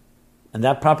 And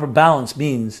that proper balance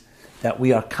means that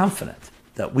we are confident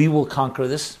that we will conquer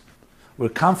this. We're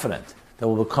confident that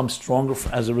we'll become stronger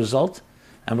as a result.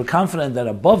 And we're confident that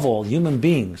above all, human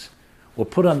beings were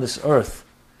put on this earth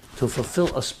to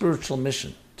fulfill a spiritual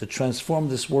mission, to transform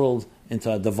this world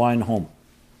into a divine home.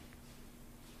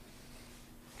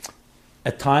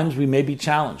 At times we may be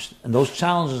challenged, and those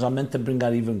challenges are meant to bring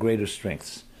out even greater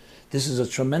strengths. This is a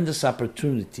tremendous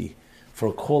opportunity for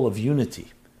a call of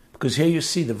unity, because here you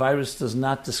see the virus does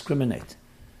not discriminate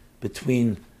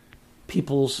between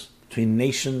peoples, between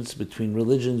nations, between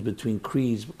religions, between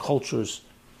creeds, cultures,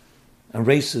 and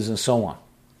races, and so on.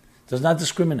 It does not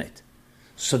discriminate.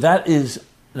 So that is,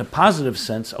 in a positive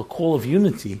sense, a call of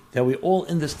unity, that we're all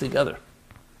in this together.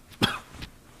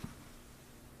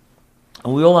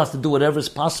 And we all have to do whatever is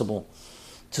possible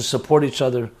to support each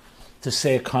other, to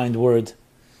say a kind word,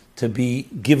 to be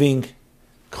giving,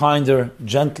 kinder,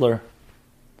 gentler,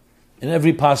 in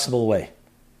every possible way.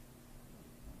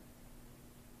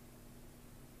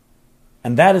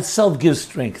 And that itself gives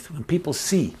strength. When people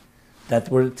see that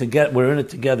we're in it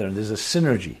together, and there's a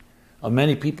synergy of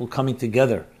many people coming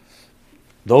together,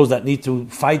 those that need to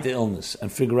fight the illness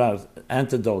and figure out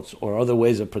antidotes or other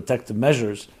ways of protective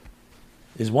measures,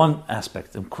 is one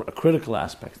aspect, a critical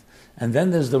aspect. And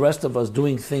then there's the rest of us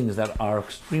doing things that are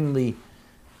extremely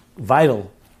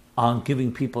vital on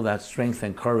giving people that strength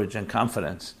and courage and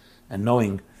confidence, and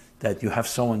knowing that you have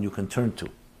someone you can turn to,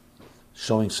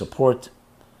 showing support,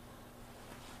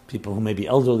 people who may be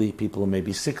elderly, people who may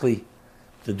be sickly,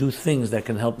 to do things that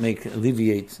can help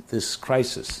alleviate this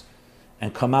crisis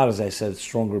and come out, as I said,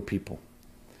 stronger people.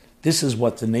 This is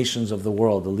what the nations of the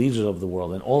world, the leaders of the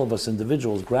world, and all of us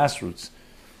individuals, grassroots,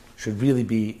 should really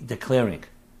be declaring.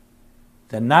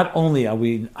 That not only are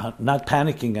we not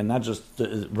panicking and not just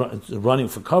running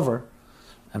for cover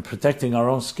and protecting our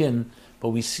own skin, but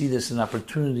we see this as an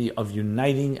opportunity of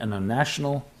uniting on a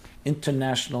national,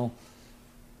 international,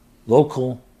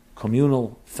 local,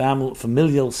 communal,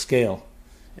 familial scale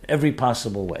in every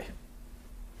possible way.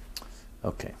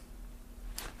 Okay.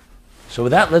 So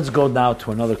with that, let's go now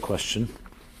to another question,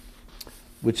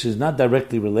 which is not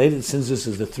directly related, since this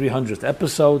is the 300th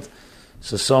episode.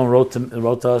 So someone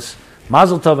wrote us,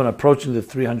 Mazel Tov on approaching the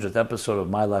 300th episode of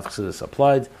My Life Chassidus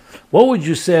Applied. What would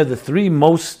you say are the three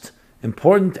most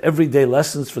important everyday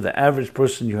lessons for the average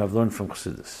person you have learned from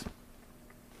Chassidus?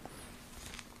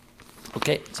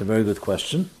 Okay, it's a very good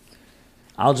question.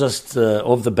 I'll just,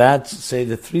 off the bat, say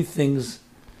the three things,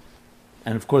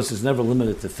 and of course it's never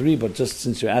limited to three, but just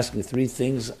since you're asking three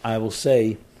things, I will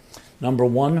say, number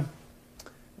one,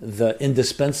 the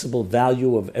indispensable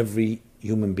value of every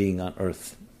human being on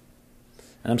earth.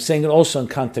 And I'm saying it also in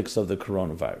context of the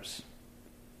coronavirus.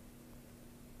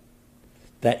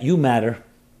 That you matter,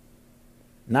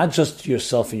 not just to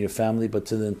yourself and your family, but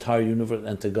to the entire universe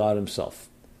and to God Himself.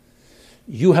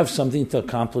 You have something to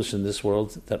accomplish in this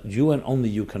world that you and only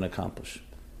you can accomplish.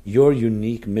 Your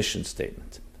unique mission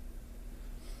statement.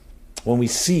 When we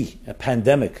see a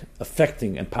pandemic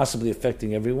affecting and possibly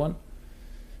affecting everyone,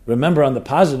 remember on the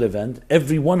positive end,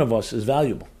 every one of us is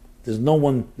valuable. There's no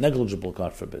one negligible,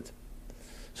 God forbid.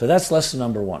 So that's lesson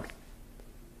number one.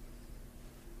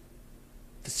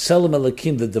 The Tselem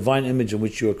Elokim, the divine image in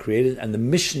which you were created, and the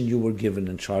mission you were given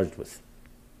and charged with.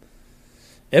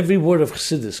 Every word of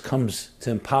Chassidus comes to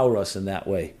empower us in that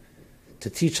way, to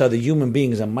teach how the human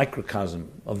being is a microcosm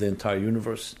of the entire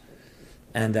universe,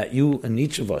 and that you and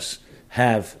each of us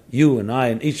have, you and I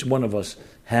and each one of us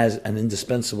has an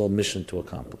indispensable mission to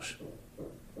accomplish.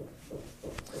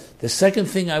 The second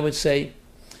thing I would say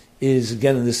is,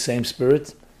 again in this same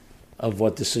spirit of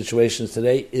what the situation is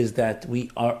today, is that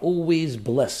we are always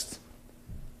blessed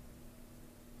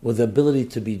with the ability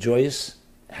to be joyous,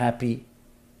 happy,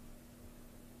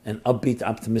 and upbeat,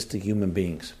 optimistic human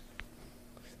beings.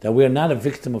 That we are not a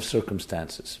victim of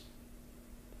circumstances.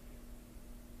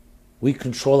 We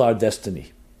control our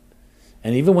destiny.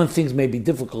 And even when things may be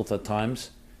difficult at times,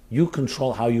 you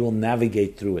control how you will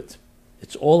navigate through it.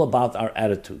 It's all about our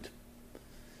attitude.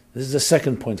 This is the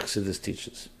second point Chassidus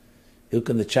teaches. Look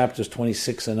in the chapters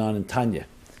 26 and on in Tanya,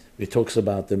 where he talks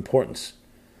about the importance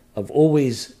of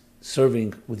always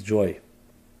serving with joy,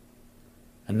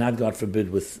 and not, God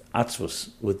forbid, with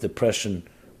atzvus, with depression,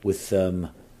 with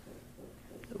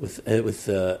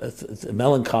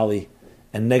melancholy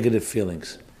and negative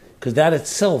feelings, because that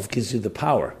itself gives you the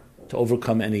power to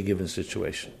overcome any given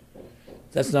situation.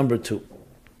 That's number two.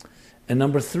 And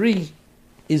number three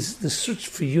is the search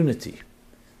for unity.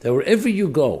 That wherever you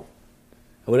go,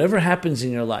 whatever happens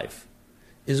in your life,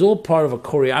 is all part of a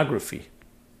choreography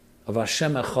of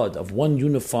Hashem Echad, of one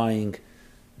unifying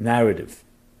narrative.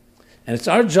 And it's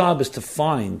our job is to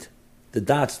find the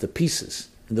dots, the pieces,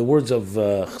 in the words of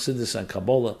Chassidus and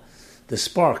Kabbalah, the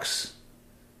sparks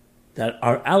that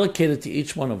are allocated to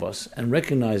each one of us, and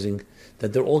recognizing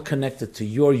that they're all connected to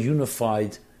your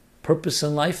unified purpose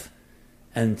in life,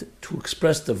 and to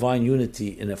express divine unity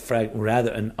in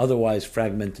an otherwise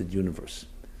fragmented universe.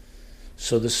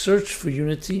 So the search for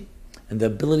unity and the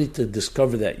ability to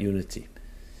discover that unity.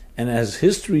 And as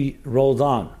history rolls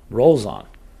on,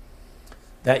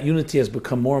 that unity has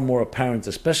become more and more apparent,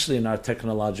 especially in our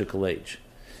technological age.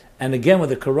 And again, with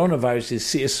the coronavirus, you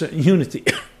see a certain unity.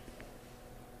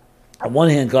 On one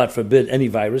hand, God forbid, any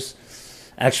virus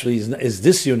actually is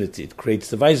disunity. It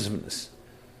creates divisiveness.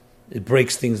 It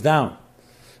breaks things down.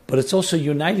 But it's also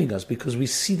uniting us because we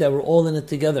see that we're all in it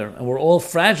together and we're all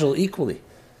fragile equally.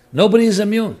 Nobody is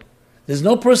immune. There's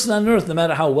no person on earth, no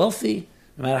matter how wealthy,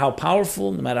 no matter how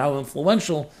powerful, no matter how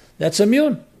influential, that's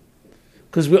immune.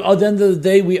 Because at the end of the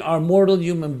day, we are mortal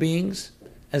human beings,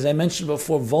 as I mentioned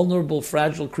before, vulnerable,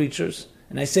 fragile creatures.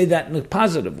 And I say that in a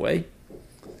positive way.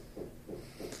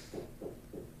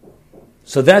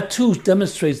 So that too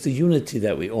demonstrates the unity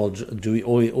that we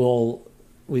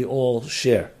all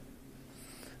share.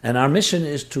 And our mission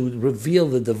is to reveal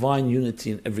the divine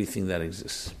unity in everything that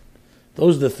exists.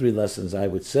 Those are the three lessons I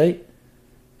would say.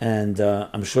 And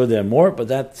I'm sure there are more, but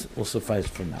that will suffice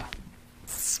for now.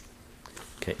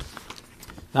 Okay.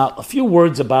 Now, a few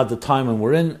words about the time when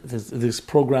we're in. This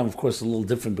program, of course, is a little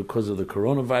different because of the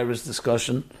coronavirus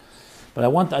discussion. But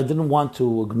I didn't want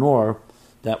to ignore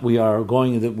that we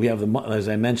have, as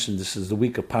I mentioned, this is the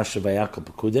week of Parsha Vayakal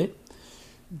Pekudei.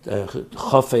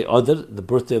 Chafei Adar, the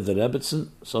birthday of the Rebbetzin.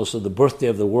 It's also the birthday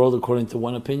of the world, according to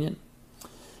one opinion.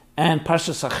 And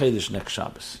Parshas HaChedesh next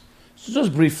Shabbos. So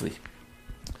just briefly.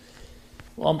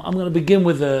 Well, I'm going to begin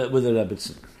with the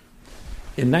Rebbetzin.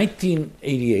 In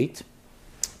 1988,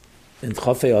 in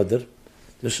Chafei Adar,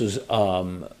 this was,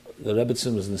 the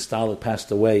Rebbetzin was installed,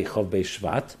 passed away, Chav Bei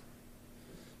Shvat.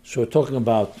 So we're talking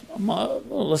about,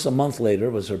 less a month later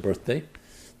was her birthday.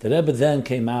 The Rebbe then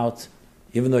came out,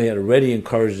 even though he had already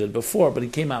encouraged it before, but he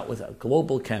came out with a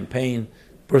global campaign,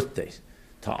 birthdays,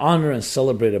 to honor and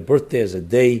celebrate a birthday as a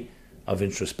day of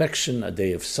introspection, a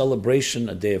day of celebration,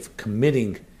 a day of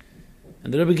committing.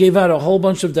 And the Rebbe gave out a whole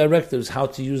bunch of directives how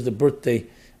to use the birthday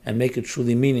and make it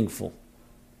truly meaningful.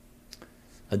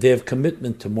 A day of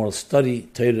commitment to moral study,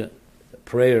 Torah,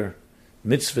 prayer,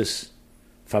 mitzvahs,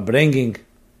 farbrengen,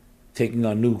 taking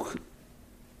on new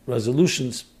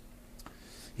resolutions.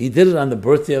 He did it on the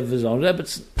birthday of his own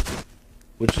Rebbetzin,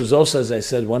 which was also, as I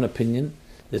said, one opinion.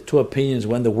 There are two opinions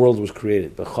when the world was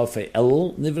created: b'chafei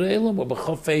Elul nivrei Elam or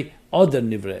b'chafei Adar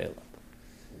nivrei Elam.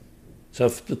 So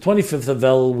if the 25th of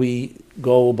Elul we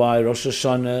go by, Rosh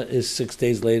Hashanah is 6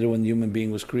 days later when the human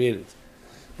being was created.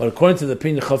 But according to the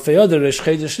opinion of Chafei Adar, Rosh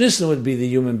Chodesh Nisan would be the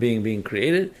human being being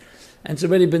created. And it's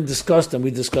already been discussed, and we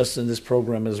discussed in this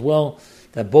program as well,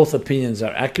 that both opinions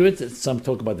are accurate. Some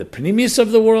talk about the Pnimius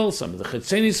of the world, some of the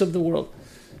Chetzenis of the world.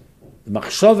 The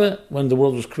Machshava, when the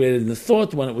world was created in the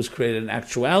thought, when it was created in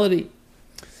actuality.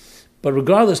 But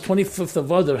regardless, 25th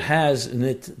of Adar has in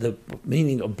it the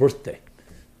meaning of birthday.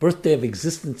 Birthday of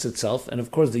existence itself, and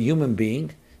of course the human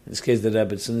being, in this case the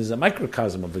Rebbetzin, is a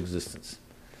microcosm of existence.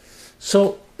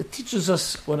 So it teaches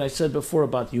us what I said before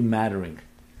about you mattering.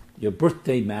 Your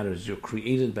birthday matters. You're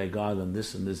created by God on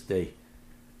this and this day.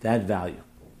 That value.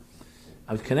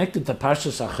 I've connected to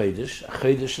Parshas HaChedesh.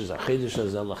 HaChedesh is HaChedesh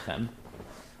Hazel Lachem,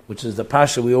 which is the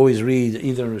Parsha we always read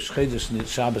either Rosh Chodesh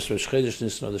Shabbos, Rosh Chodesh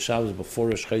Nisan, or the Shabbos before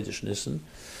Rosh Chodesh Nisan,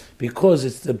 because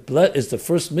it's the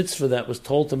first mitzvah that was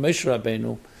told to Moshe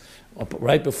Rabbeinu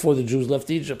right before the Jews left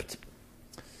Egypt.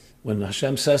 When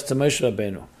Hashem says to Moshe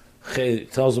Rabbeinu, he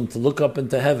tells him to look up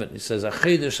into heaven. He says,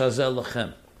 HaChedesh Hazel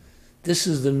Lachem. This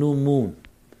is the new moon.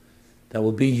 That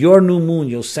will be your new moon.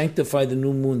 You'll sanctify the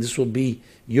new moon. This will be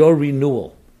your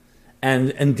renewal. And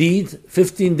indeed,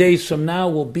 15 days from now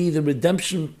will be the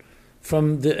redemption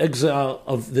from the exile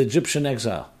of the Egyptian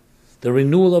exile. The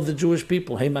renewal of the Jewish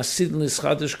people.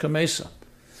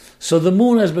 So the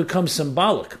moon has become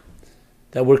symbolic.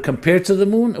 That we're compared to the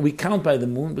moon, and we count by the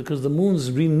moon, because the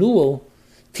moon's renewal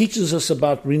teaches us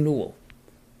about renewal.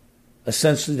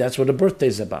 Essentially, that's what a birthday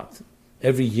is about.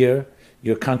 Every year,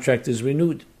 your contract is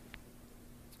renewed.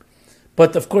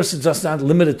 But of course, it's just not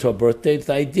limited to a birthday. It's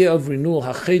the idea of renewal,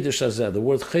 HaChedesh Hazeh. The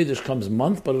word Chedesh comes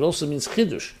month, but it also means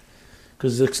Chidush,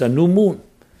 because it's a new moon.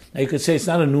 Now you could say it's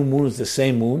not a new moon, it's the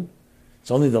same moon.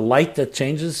 It's only the light that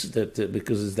changes,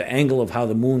 because it's the angle of how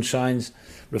the moon shines,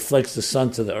 reflects the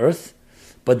sun to the earth.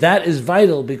 But that is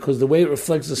vital, because the way it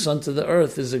reflects the sun to the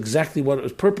earth is exactly what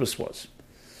its purpose was.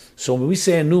 So when we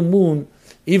say a new moon,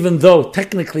 even though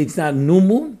technically it's not a new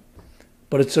moon,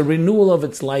 but it's a renewal of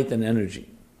its light and energy,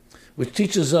 which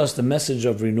teaches us the message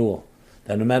of renewal,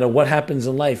 that no matter what happens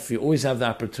in life, you always have the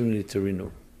opportunity to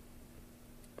renew.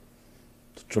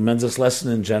 It's a tremendous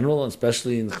lesson in general,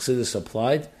 especially in Chassidus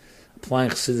applying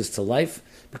Chassidus to life,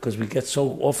 because we get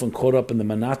so often caught up in the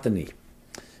monotony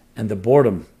and the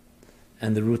boredom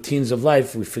and the routines of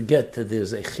life, we forget that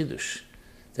there's a Chidush,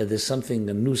 that there's something,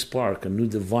 a new spark, a new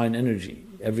divine energy.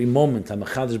 Every moment, every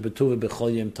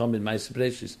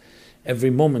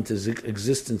moment his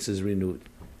existence is renewed.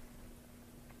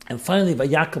 And finally,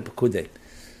 Vayakal Pekudei.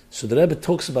 So the Rebbe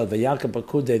talks about Vayakal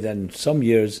Pekudei, that in some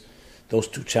years, those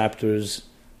two chapters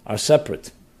are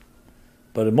separate.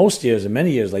 But in most years, in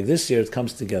many years, like this year, it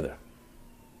comes together.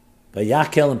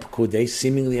 Vayakel and Pekudei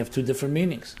seemingly have two different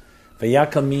meanings.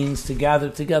 Vayakel means to gather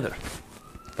together.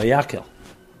 Vayakel.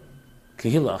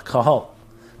 Kehila, kahal.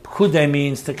 Pekudei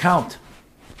means to count.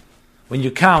 When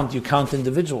you count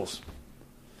individuals.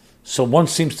 So one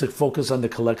seems to focus on the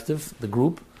collective, the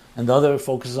group, and the other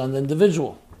focuses on the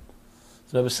individual.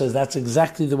 So the Rebbe says that's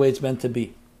exactly the way it's meant to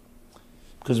be.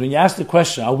 Because when you ask the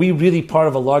question, are we really part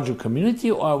of a larger community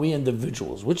or are we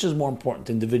individuals? Which is more important,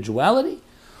 individuality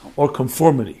or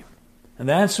conformity? And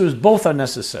the answer is both are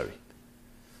necessary.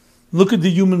 Look at the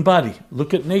human body.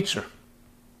 Look at nature.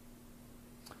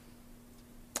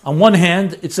 On one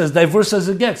hand, it's as diverse as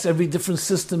it gets, every different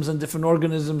systems and different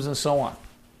organisms and so on.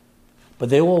 But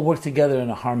they all work together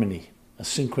in a harmony, a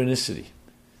synchronicity.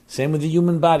 Same with the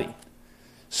human body.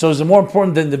 So is it more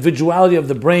important the individuality of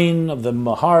the brain, of the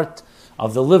heart,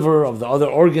 of the liver, of the other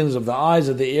organs, of the eyes,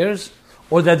 of the ears,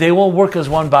 or that they all work as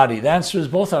one body? The answer is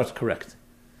both are correct.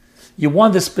 You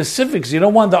want the specifics. You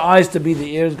don't want the eyes to be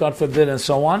the ears, God forbid, and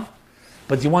so on,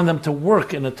 but you want them to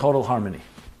work in a total harmony.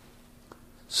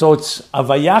 So it's a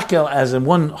vayakel as in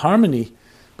one harmony,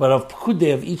 but of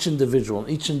pekudei of each individual.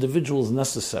 Each individual is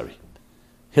necessary.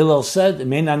 Hillel said,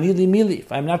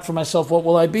 if I'm not for myself, what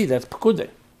will I be? That's pekudei.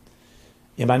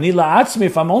 If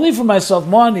I'm only for myself,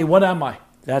 moani, what am I?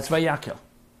 That's vayakel.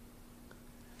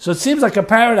 So it seems like a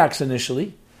paradox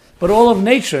initially, but all of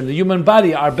nature and the human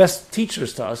body are best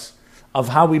teachers to us of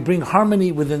how we bring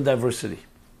harmony within diversity.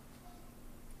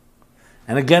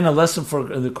 And again, a lesson for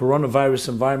the coronavirus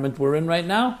environment we're in right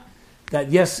now, that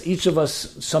yes, each of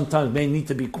us sometimes may need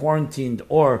to be quarantined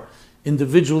or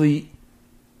individually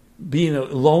being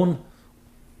alone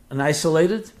and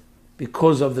isolated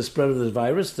because of the spread of this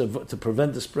virus, to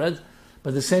prevent the spread. But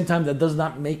at the same time, that does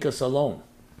not make us alone.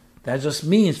 That just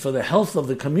means for the health of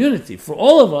the community, for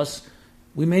all of us,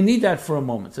 we may need that for a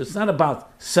moment. So it's not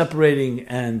about separating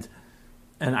and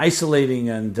isolating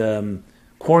and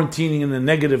quarantining in a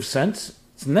negative sense.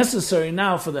 It's necessary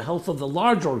now for the health of the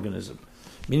large organism,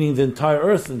 meaning the entire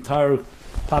earth, the entire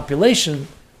population.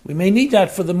 We may need that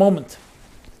for the moment.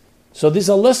 So these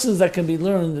are lessons that can be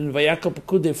learned in Vayakal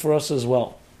Pekudei for us as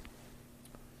well.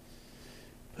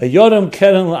 Vayoram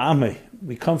keren la'ameh.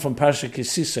 We come from Parsha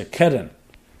Kisisa, keren.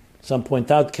 Some point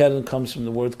out keren comes from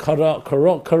the word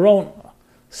karon,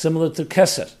 similar to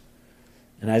keser.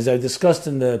 And as I discussed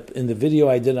in the video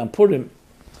I did on Purim,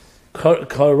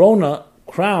 corona,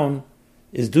 crown,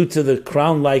 is due to the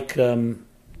crown-like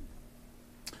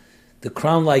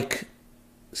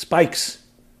spikes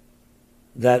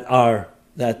that are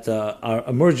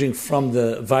emerging from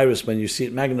the virus. When you see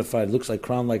it magnified, it looks like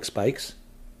crown-like spikes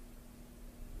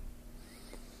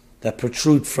that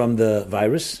protrude from the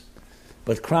virus.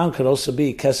 But crown could also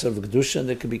be keser of Kedusha, and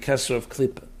there could be keser of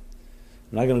Klippa.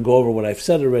 I'm not going to go over what I've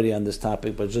said already on this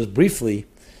topic, but just briefly,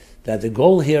 that the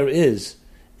goal here is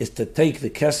to take the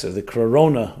keser, the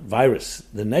coronavirus,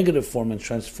 the negative form, and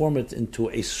transform it into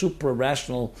a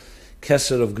super-rational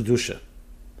keser of Kedusha.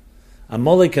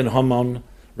 Amalek and Haman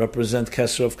represent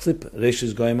keser of Klippa. Reish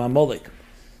is goyim Amalek.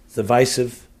 It's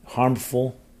divisive,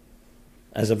 harmful,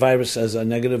 as a virus, as a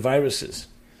negative virus is.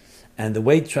 And the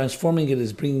way transforming it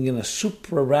is bringing in a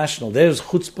supra-rational. There's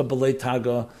chutzpah b'lei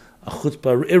taga, a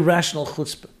chutzpah, irrational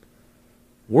chutzpah.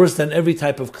 Worse than every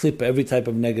type of klippa, every type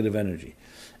of negative energy.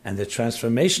 And the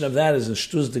transformation of that is in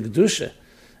Shtuz de Kedusha,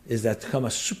 is that to become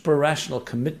a supra-rational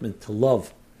commitment to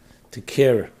love, to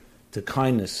care, to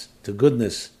kindness, to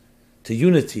goodness, to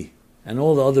unity, and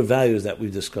all the other values that we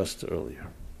discussed earlier.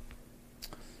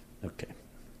 Okay.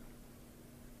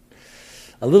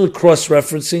 A little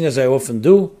cross-referencing, as I often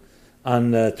do,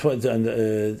 on episode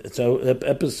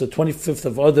 25th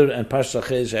of Adar and Parsha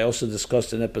Chej. I also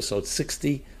discussed in episode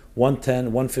 60,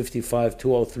 110, 155,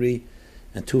 203,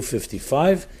 and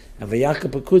 255. And Vayakal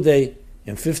Pekudei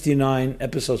in 59,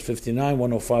 episodes 59,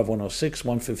 105, 106,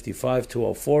 155,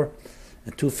 204,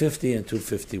 and 250 and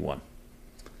 251.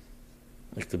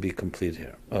 I'd like to be complete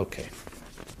here. Okay.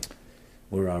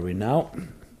 Where are we now?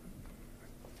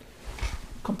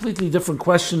 Completely different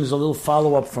question. Is a little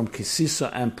follow-up from Kisisa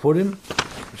and Purim,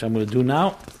 which I'm going to do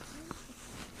now.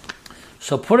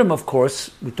 So Purim, of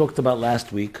course, we talked about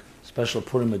last week, special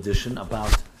Purim edition,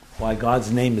 about why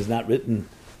God's name is not written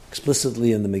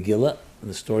explicitly in the Megillah, in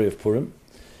the story of Purim,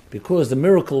 because the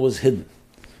miracle was hidden.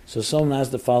 So someone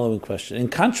asked the following question. In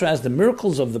contrast, the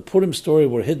miracles of the Purim story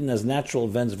were hidden as natural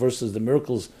events versus the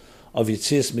miracles of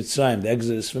Yetzias Mitzrayim, the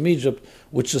exodus from Egypt,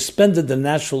 which suspended the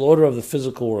natural order of the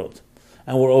physical world.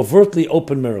 and were overtly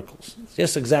open miracles.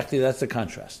 Yes, exactly, that's the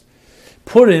contrast.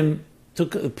 Purim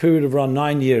took a period of around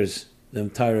 9 years, the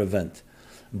entire event.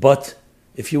 But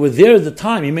if you were there at the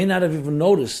time, you may not have even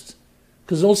noticed,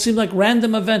 because it all seemed like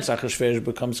random events. Achashverosh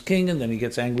becomes king, and then he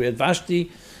gets angry at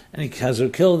Vashti, and he has her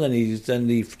killed, and then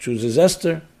he chooses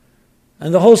Esther,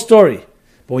 and the whole story.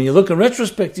 But when you look in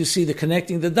retrospect, you see the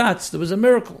connecting the dots. There was a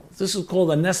miracle. This is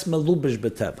called a nes melubish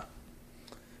b'teva,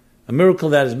 a miracle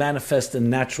that is manifest in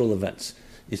natural events.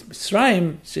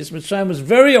 Mitzrayim was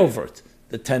very overt.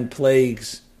 The 10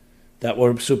 plagues that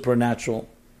were supernatural,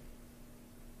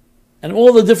 and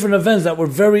all the different events that were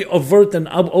very overt and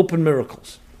open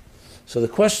miracles. So the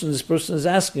question this person is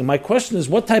asking, my question is,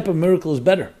 what type of miracle is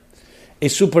better? A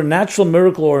supernatural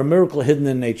miracle or a miracle hidden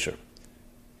in nature?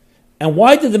 And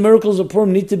why did the miracles of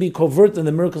Purim need to be covert and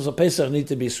the miracles of Pesach need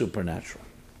to be supernatural?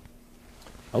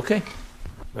 Okay,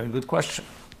 very good question.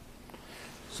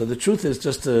 So the truth is,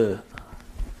 just to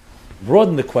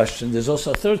broaden the question, there's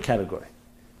also a third category,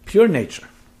 pure nature.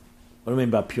 What do I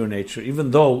mean by pure nature? Even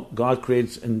though God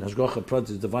creates in Hashgacha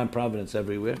Pratis, divine providence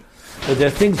everywhere, but there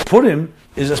are things, Purim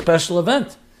is a special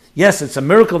event. Yes, it's a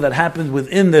miracle that happens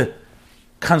within the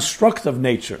construct of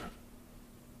nature,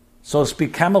 so to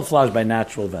speak, camouflaged by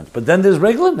natural events. But then there's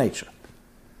regular nature.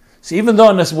 So even though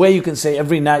in this way you can say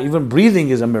even breathing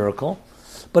is a miracle,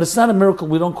 but it's not a miracle,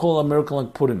 we don't call a miracle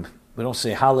like Purim. We don't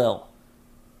say Hallel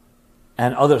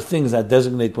and other things that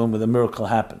designate when the miracle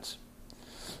happens.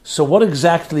 So what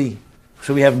exactly,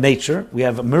 so we have nature, we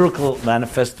have a miracle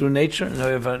manifest through nature, and then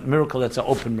we have a miracle that's an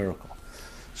open miracle.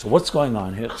 So what's going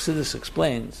on here? Chassidus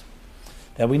explains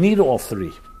that we need all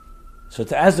three. So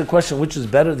to ask the question which is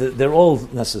better, they're all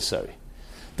necessary.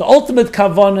 The ultimate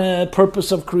kavanah,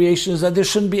 purpose of creation, is that there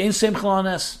shouldn't be ein seim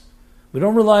chalanes. We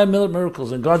don't rely on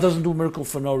miracles, and God doesn't do miracles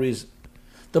for no reason.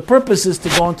 The purpose is to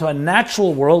go into a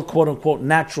natural world, quote unquote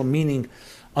natural, meaning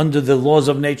under the laws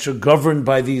of nature, governed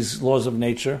by these laws of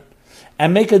nature,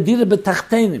 and make a dira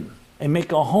b'tachtenim, and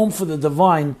make a home for the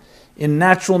divine in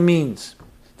natural means.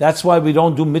 That's why we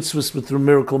don't do mitzvahs through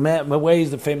miracle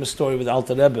ways. The famous story with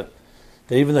Alter Rebbe,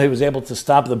 that even though he was able to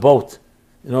stop the boat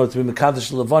in order to be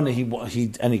Mekadosh Levana,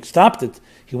 he stopped it.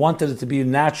 He wanted it to be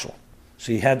natural,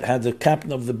 so he had the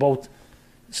captain of the boat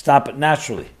stop it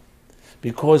naturally,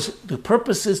 because the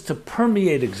purpose is to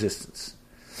permeate existence.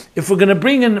 If we're going to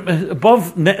bring in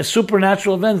above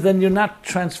supernatural events, then you're not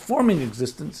transforming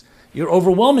existence, you're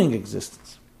overwhelming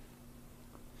existence.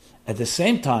 At the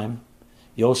same time,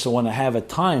 you also want to have at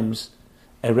times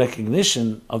a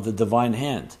recognition of the divine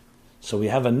hand. So we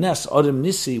have a nes, Odem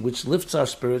Nisi, which lifts our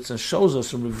spirits and shows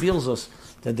us and reveals us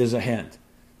that there's a hand,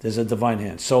 there's a divine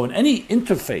hand. So in any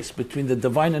interface between the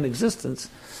divine and existence,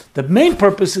 the main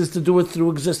purpose is to do it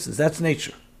through existence. That's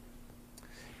nature.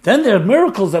 Then there are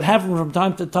miracles that happen from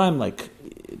time to time, like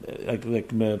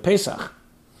Pesach,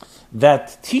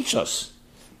 that teach us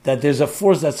that there's a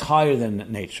force that's higher than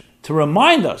nature. To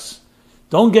remind us,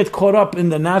 don't get caught up in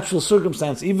the natural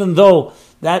circumstance, even though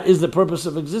that is the purpose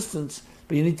of existence,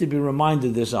 but you need to be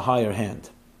reminded there's a higher hand.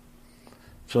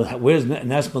 So where's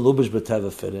Nes Melubish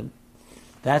B'Teva fit in?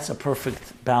 That's a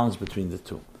perfect balance between the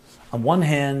two. On one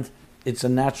hand, it's a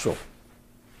natural.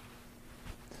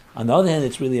 On the other hand,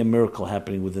 it's really a miracle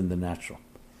happening within the natural.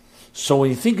 So when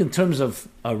you think in terms of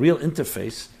a real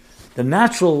interface, the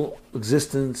natural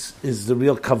existence is the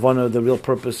real kavanah, the real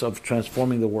purpose of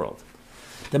transforming the world.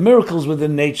 The miracles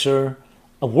within nature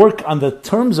work on the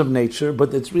terms of nature,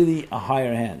 but it's really a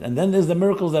higher hand. And then there's the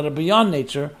miracles that are beyond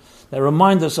nature, that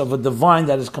remind us of a divine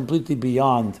that is completely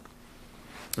beyond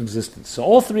existence. So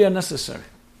all three are necessary.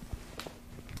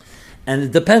 And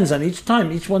it depends on each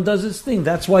time. Each one does its thing.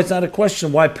 That's why it's not a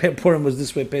question why Purim was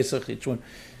this way, Pesach, each one.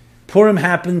 Purim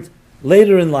happened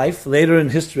later in life, later in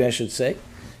history, I should say.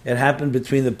 It happened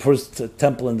between the first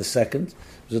temple and the second. It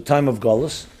was a time of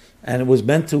Golus, and it was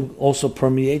meant to also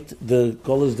permeate the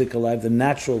Golus Dikalav, the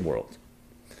natural world.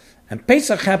 And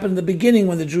Pesach happened in the beginning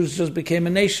when the Jews just became a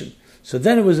nation. So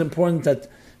then it was important that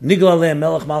Nigla Le'em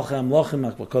Melech Malchei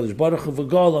Amlochim HaKadosh Baruch Hu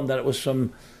V'Golam, that it was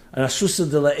from an Asusa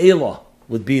de La'elah,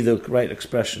 would be the right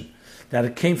expression. That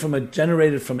it came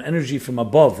generated from energy from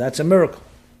above. That's a miracle.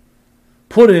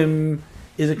 Purim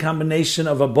is a combination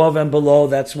of above and below.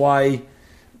 That's why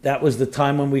that was the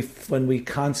time when we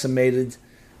consummated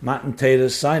Matan Torah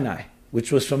Sinai,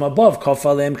 which was from above. Kof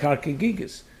Aleim Karka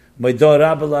Gigas.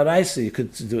 You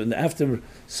could do it. And after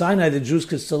Sinai, the Jews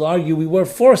could still argue we were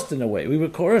forced in a way. We were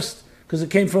coerced because it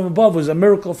came from above. It was a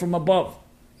miracle from above.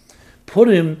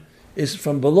 Purim is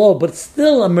from below, but it's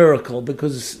still a miracle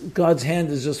because God's hand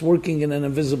is just working in an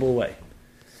invisible way.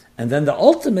 And then the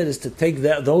ultimate is to take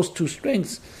those two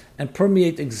strengths and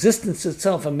permeate existence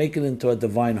itself and make it into a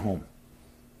divine home.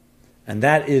 And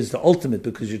that is the ultimate,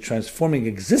 because you're transforming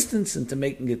existence into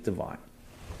making it divine.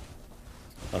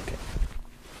 Okay.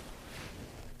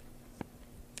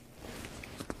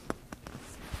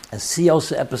 And see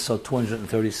also episode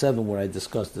 237, where I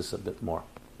discussed this a bit more.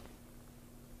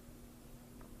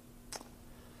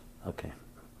 Okay.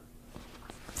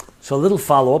 So a little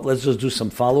follow-up. Let's just do some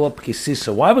follow-up.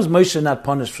 Kisisa. Why was Moshe not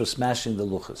punished for smashing the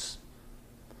luchas?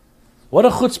 What a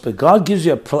chutzpah. God gives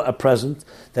you a present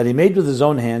that he made with his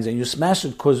own hands, and you smash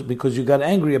it because you got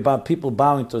angry about people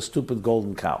bowing to a stupid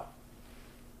golden cow.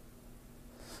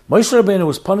 Moshe Rabbeinu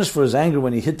was punished for his anger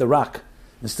when he hit the rock,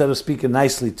 instead of speaking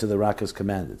nicely to the rock as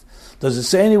commanded. Does it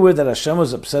say anywhere that Hashem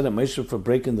was upset at Moshe for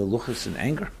breaking the luchas in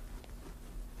anger?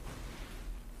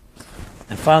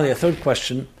 And finally, a third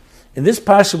question. In this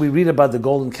parsha, we read about the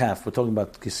golden calf. We're talking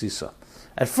about Kisisa.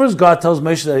 At first, God tells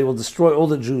Moshe that he will destroy all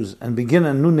the Jews and begin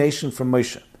a new nation from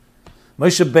Moshe.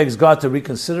 Moshe begs God to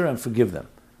reconsider and forgive them.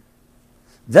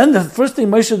 Then the first thing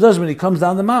Moshe does when he comes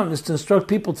down the mountain is to instruct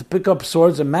people to pick up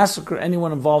swords and massacre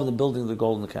anyone involved in building the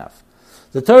golden calf.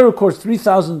 The Torah records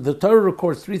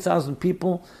 3,000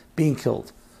 people being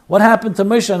killed. What happened to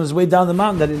Moshe on his way down the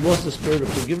mountain that he lost the spirit of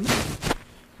forgiveness?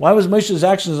 Why was Moshe's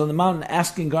actions on the mountain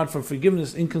asking God for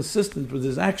forgiveness inconsistent with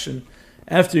his action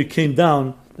after he came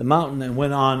down the mountain and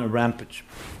went on a rampage?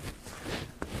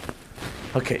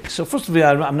 Okay, so first of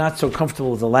all, I'm not so comfortable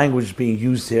with the language being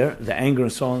used here, the anger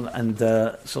and so on, and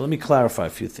so let me clarify a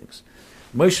few things.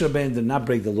 Moshe Rabbeinu did not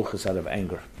break the luchas out of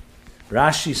anger.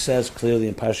 Rashi says clearly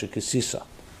in Parsha Kisisa,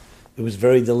 it was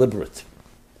very deliberate.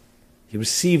 He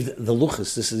received the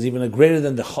luchas. This is even greater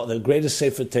than the greatest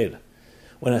Sefer Torah.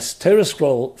 When a Torah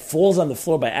scroll falls on the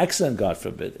floor by accident, God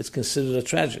forbid, it's considered a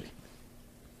tragedy.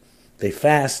 They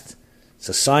fast. It's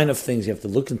a sign of things. You have to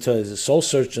look into it. It's a soul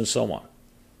search and so on.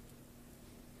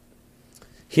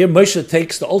 Here Moshe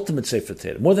takes the ultimate Sefer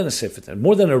Torah, more than a Sefer Torah,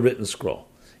 more than a written scroll.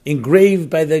 Engraved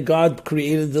by the God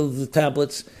created the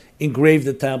tablets, engraved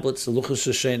the tablets, the Luchas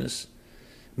Hashenis.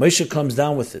 Moshe comes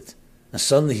down with it, and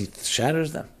suddenly he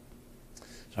shatters them.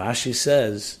 So Rashi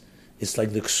says, it's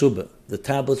like the ksuba. The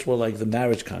tablets were like the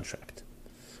marriage contract.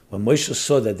 When Moshe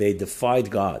saw that they defied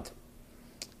God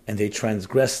and they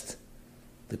transgressed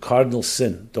the cardinal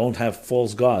sin, don't have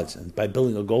false gods, and by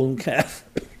building a golden calf,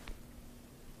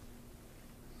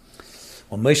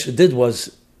 what Moshe did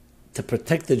was, to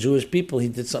protect the Jewish people, he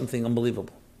did something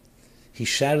unbelievable. He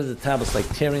shattered the tablets, like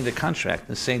tearing the contract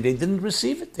and saying they didn't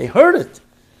receive it. They heard it.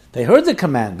 They heard the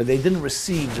command, but they didn't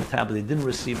receive the tablet. They didn't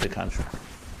receive the contract.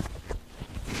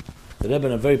 The Rebbe,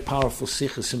 in a very powerful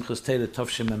Sicha, Simchas Torah,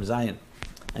 Tov Mem Zayin,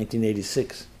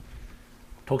 1986,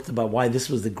 talked about why this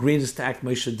was the greatest act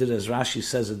Moshe did, as Rashi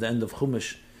says at the end of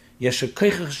Chumash.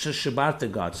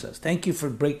 God says, thank you for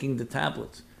breaking the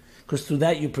tablets, because through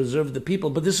that you preserved the people.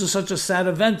 But this is such a sad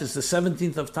event. It's the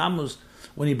 17th of Tammuz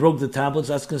when he broke the tablets.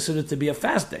 That's considered to be a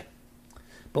fast day.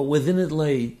 But within it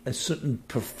lay a certain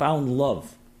profound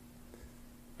love.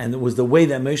 And it was the way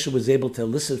that Moshe was able to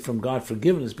elicit from God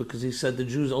forgiveness, because he said the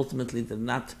Jews ultimately did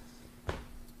not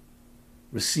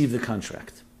receive the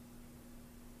contract.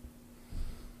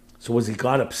 So was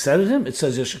God upset at him? It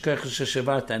says,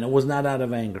 and it was not out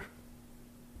of anger.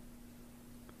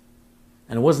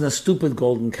 And it wasn't a stupid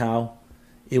golden cow.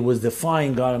 It was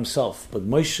defying God himself. But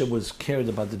Moshe was cared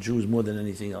about the Jews more than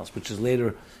anything else, which is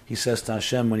later he says to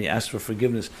Hashem when he asked for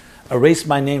forgiveness, erase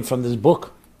my name from this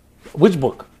book. Which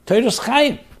book? Torah's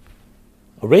Chaim.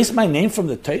 Erase my name from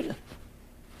the Torah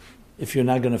if you're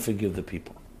not going to forgive the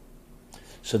people.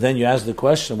 So then you ask the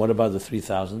question, what about the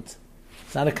 3,000?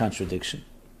 It's not a contradiction.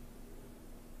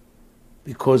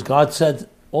 Because God said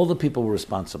all the people were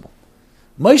responsible.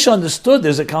 Moshe understood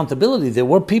there's accountability. There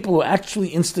were people who actually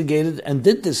instigated and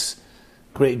did this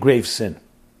grave sin.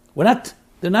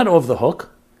 They're not off the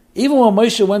hook. Even when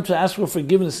Moshe went to ask for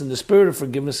forgiveness in the spirit of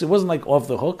forgiveness, it wasn't like off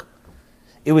the hook.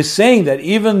 It was saying that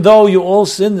even though you all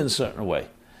sinned in a certain way,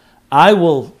 I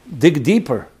will dig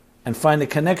deeper and find a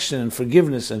connection and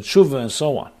forgiveness and tshuva and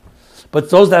so on. But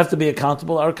those that have to be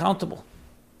accountable are accountable.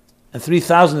 And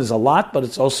 3,000 is a lot, but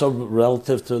it's also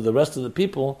relative to the rest of the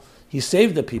people. He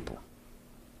saved the people.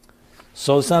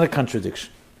 So it's not a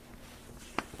contradiction.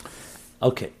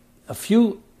 Okay, a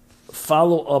few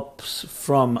follow-ups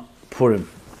from Purim.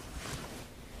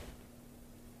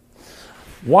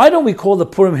 Why don't we call the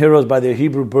Purim heroes by their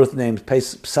Hebrew birth names,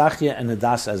 Pesachia and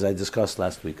Hadassah, as I discussed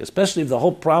last week? Especially if the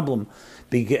whole problem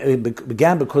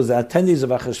began because the attendees of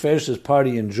Achashverosh's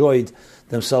party enjoyed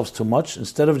themselves too much,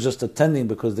 instead of just attending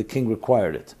because the king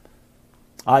required it.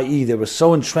 I.e., they were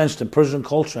so entrenched in Persian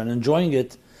culture and enjoying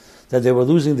it that they were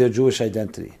losing their Jewish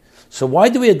identity. So why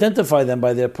do we identify them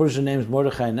by their Persian names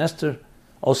Mordechai and Esther,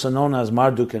 also known as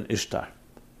Marduk and Ishtar?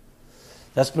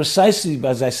 That's precisely,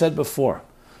 as I said before,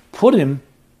 Purim,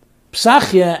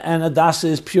 Psachia and Adasa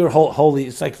is pure holy.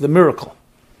 It's like the miracle,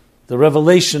 the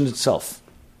revelation itself.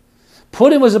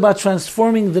 Purim was about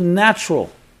transforming the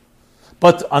natural.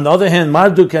 But on the other hand,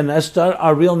 Marduk and Esther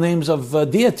are real names of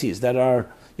deities that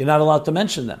you're not allowed to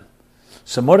mention them.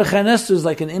 So Mordechai and Esther is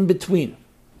like an in-between.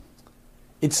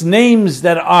 It's names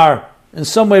that are in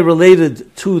some way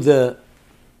related to the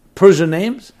Persian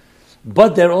names,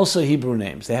 but they're also Hebrew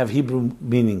names. They have Hebrew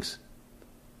meanings.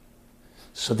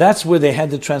 So that's where they had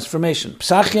the transformation.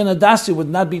 Psachia and Adasi would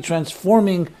not be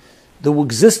transforming the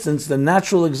existence, the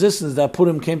natural existence that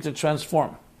Purim came to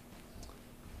transform.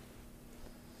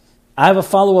 I have a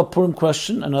follow-up Purim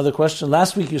question, another question.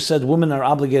 Last week you said women are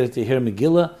obligated to hear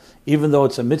Megillah, even though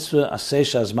it's a mitzvah, aseh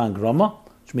shazman grama,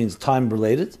 which means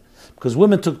time-related, because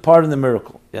women took part in the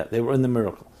miracle. Yeah, they were in the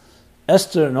miracle.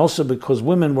 Esther, and also because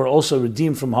women were also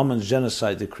redeemed from Haman's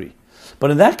genocide decree.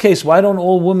 But in that case, why don't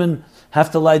all women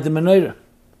have to light the menorah?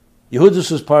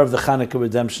 Yehudis was part of the Hanukkah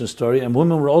redemption story, and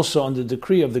women were also under the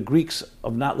decree of the Greeks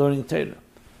of not learning Torah.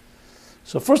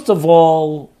 So first of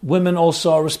all, women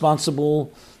also are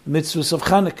responsible mitzvahs of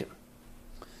Hanukkah.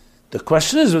 The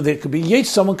question is, there could be Yetz,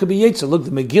 someone could be Yetz. Look,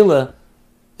 the Megillah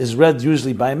is read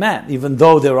usually by a man, even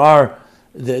though there are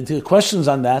the questions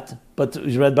on that, but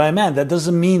it's read by a man. That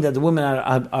doesn't mean that the women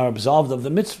are absolved of the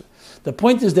mitzvah. The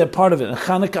point is they're part of it. And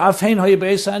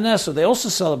Hanukkah, so they also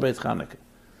celebrate Hanukkah.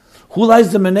 Who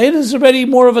lights the menorah is already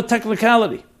more of a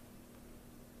technicality.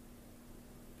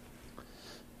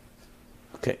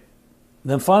 Okay.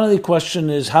 Then finally the question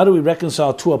is, how do we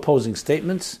reconcile two opposing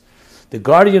statements? The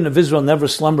guardian of Israel never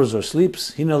slumbers or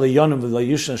sleeps. Hina le'yonim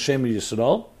v'le'yushan Hashem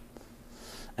Yisrael.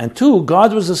 And two,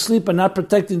 God was asleep and not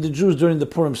protecting the Jews during the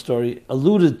Purim story,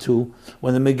 alluded to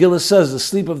when the Megillah says the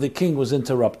sleep of the king was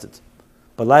interrupted.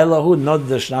 Balaylahu nod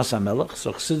the Shnas HaMelech,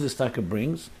 so Chassidus Taka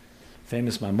brings,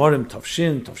 famous Maimorim,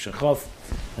 Tovshin, Tovshechov,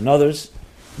 and others,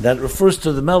 that refers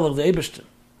to the Melech of the Eibishter.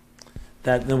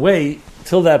 That in a way,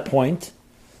 till that point,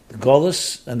 the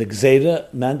Golus and the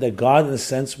Gzeira meant that God, in a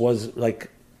sense, was like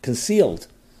concealed,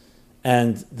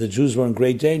 and the Jews were in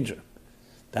great danger.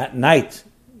 That night,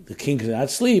 the king could not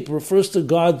sleep, refers to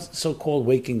God so-called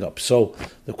waking up. So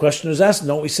the question is asked,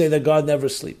 don't we say that God never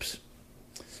sleeps?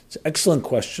 It's an excellent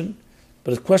question,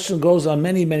 but the question goes on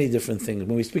many, many different things.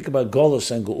 When we speak about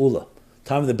Golus and Geula,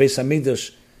 time of the Beis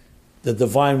Hamikdash, the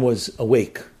divine was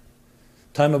awake.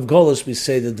 Time of Golus, we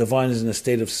say the divine is in a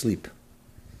state of sleep.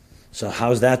 So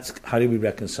how do we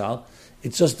reconcile?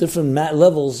 It's just different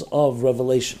levels of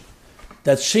revelation.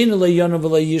 That Shina le'yonim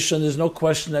v'le'yishan, there's no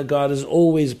question that God is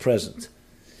always present.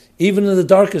 Even in the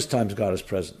darkest times, God is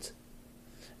present.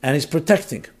 And He's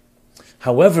protecting.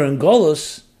 However, in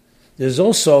Golus, there's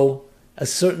also a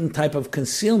certain type of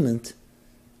concealment,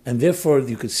 and therefore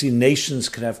you could see nations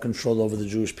could have control over the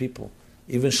Jewish people.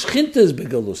 Even Shechinta is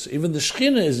Begolus. Even the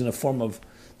Shechina is in a form of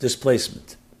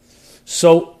displacement.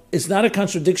 So it's not a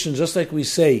contradiction, just like we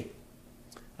say,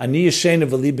 Ani yeshena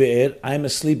v'li be'er, I am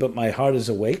asleep but my heart is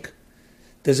awake.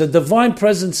 There's a divine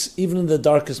presence even in the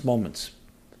darkest moments.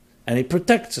 And He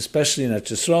protects, especially in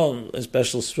Yisrael,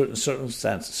 especially certain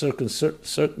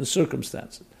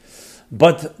circumstances.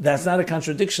 But that's not a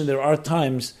contradiction. There are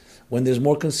times when there's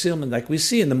more concealment, like we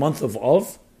see in the month of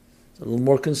Av, a little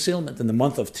more concealment. In the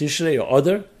month of Tishrei or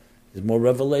Adar, there's more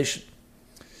revelation.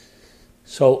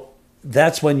 So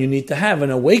that's when you need to have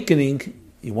an awakening.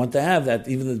 You want to have that,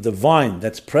 even the divine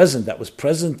that's present, that was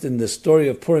present in the story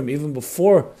of Purim, even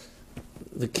before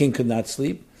the king could not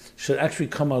sleep, should actually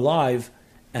come alive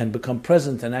and become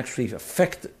present and actually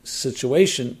affect the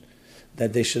situation,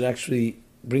 that they should actually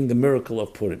bring the miracle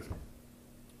of Purim.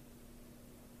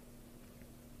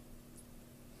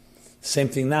 Same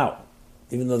thing now.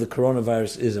 Even though the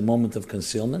coronavirus is a moment of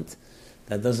concealment,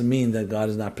 that doesn't mean that God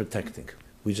is not protecting.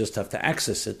 We just have to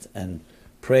access it and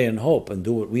pray and hope and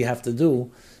do what we have to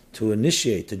do to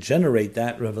initiate, to generate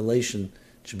that revelation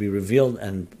to be revealed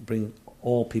and bring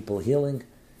all people healing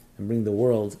and bring the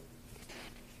world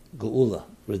Geula,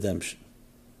 redemption.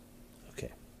 Okay.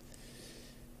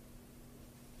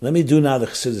 Let me do now the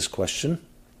Chassidus question.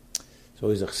 So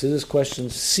here's a Chassidus question.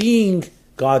 Seeing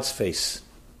God's face.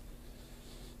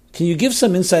 Can you give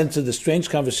some insight into the strange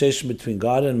conversation between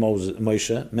God and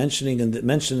Moshe, mentioned in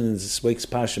this week's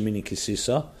Pasha, meaning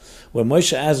Kisisa, where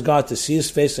Moshe asked God to see his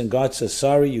face, and God says,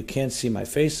 sorry, you can't see my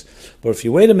face, but if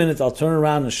you wait a minute, I'll turn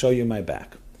around and show you my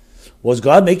back. Was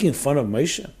God making fun of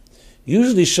Moshe?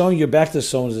 Usually showing your back to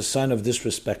someone is a sign of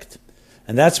disrespect.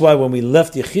 And that's why when we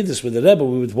left Yechidus with the Rebbe,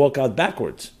 we would walk out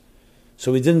backwards.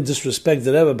 So we didn't disrespect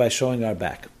the Rebbe by showing our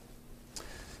back.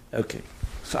 Okay.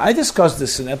 So I discussed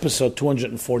this in episode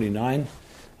 249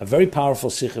 a very powerful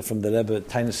sikha from the Rebbe,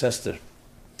 Tainus Esther,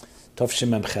 Tov Shem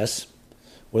Mem Ches,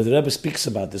 where the Rebbe speaks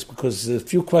about this, because there's a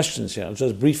few questions here. I'll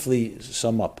just briefly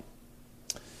sum up.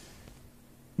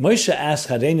 Moshe asked,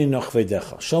 Hareini noch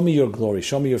v'edecha, show me your glory,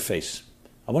 show me your face.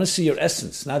 I want to see your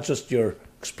essence, not just your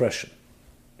expression,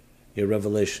 your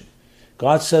revelation.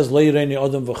 God says, Lo yireini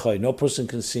odom v'chai, no person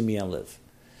can see me and live.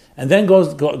 And then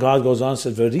God goes on and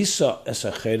says, Verisa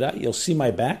esachera, you'll see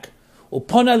my back,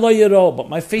 upona lo yiro, but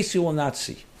my face you will not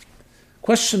see.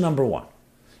 Question number one.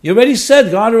 You already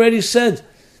said, God already said,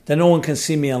 that no one can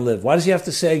see me and live. Why does he have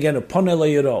to say again, upona lo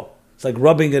yiro? It's like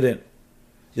rubbing it in.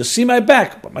 You'll see my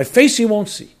back, but my face you won't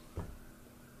see.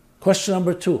 Question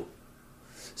number two.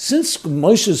 Since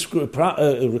Moshe's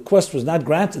request was not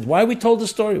granted, why are we told the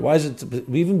story? Why is it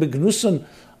even begnusan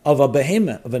of a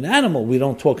behemoth, of an animal, we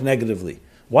don't talk negatively?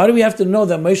 Why do we have to know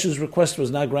that Moshe's request was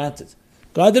not granted?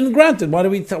 God didn't grant it. Why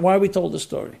are we told the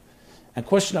story? And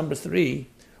question number three,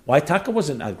 why Taka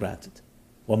wasn't not granted?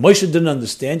 Well, Moshe didn't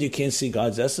understand you can't see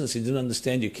God's essence. He didn't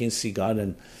understand you can't see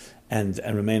God and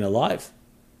remain alive.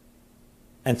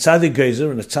 And tzaddik gezer,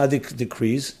 and a tzaddik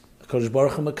decrees, Kodesh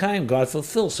Baruch Hu Mekayim, God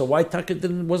fulfills. So why Taka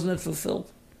wasn't it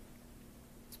fulfilled?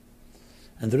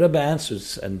 And the Rebbe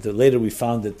answers, and later we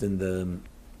found it in the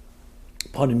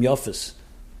Panim Yofis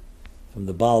from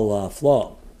the Baal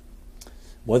Flaw.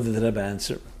 What did the Rebbe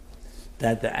answer?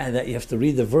 That you have to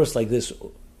read the verse like this: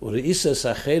 "Ureisa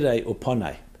sacherei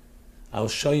uponai." I will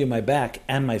show you my back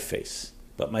and my face,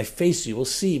 but my face you will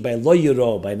see by lo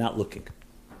yiro, by not looking.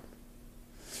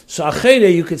 So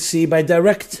achere you could see by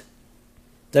direct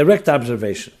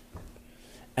observation,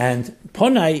 and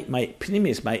ponai, my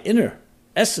pnimis, my inner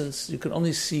essence, you can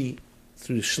only see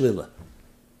through shlila,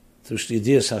 through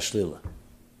shlidiyas hashlila.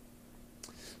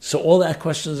 So all that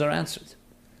questions are answered.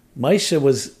 Moshe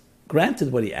was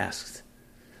granted what he asked,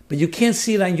 but you can't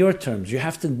see it on your terms. You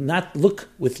have to not look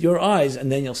with your eyes, and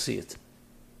then you'll see it.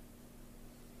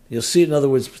 You'll see it, in other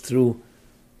words, through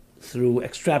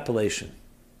extrapolation.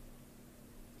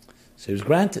 So he was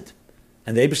granted.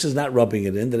 And the Eibush is not rubbing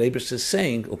it in. The Eibush is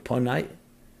saying, uponai,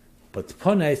 but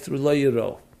ponai through lo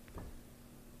yiro.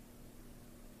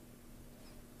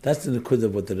 That's the nikud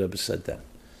of what the Rebbe said then.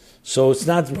 So it's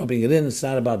not rubbing it in, it's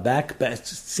not about back, but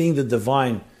it's seeing the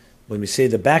divine. When we say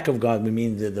the back of God, we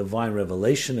mean the divine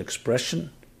revelation, expression,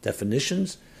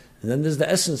 definitions. And then there's the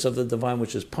essence of the divine,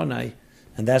 which is ponai,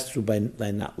 and that's through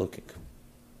by not looking.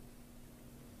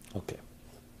 Okay,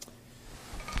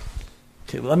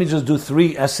 well, let me just do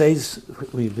 3 essays.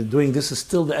 We've been doing, this is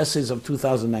still the essays of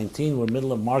 2019. We're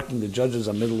middle of marking, the judges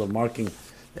are middle of marking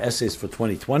the essays for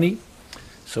 2020.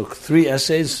 So 3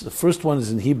 essays. The first one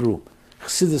is in Hebrew,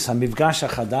 Chassidus HaMivgash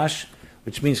HaChadash,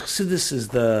 which means Chassidus is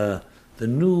the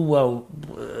new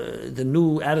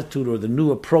attitude or the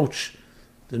new approach,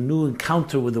 the new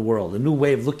encounter with the world, the new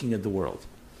way of looking at the world.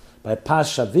 By Paz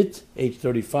Shavit, age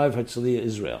 35, Herzliya,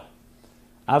 Israel.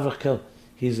 Avrachel,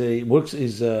 he's in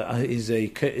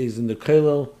the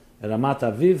Kollel at Ramat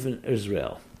Aviv in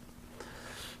Israel.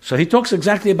 So he talks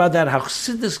exactly about that, how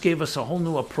Chassidus gave us a whole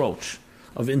new approach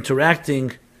of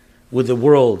interacting with the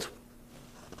world,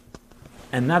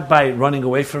 and not by running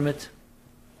away from it,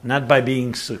 not by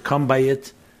being succumbed by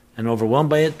it and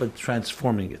overwhelmed by it, but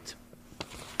transforming it.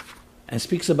 And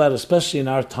speaks about, especially in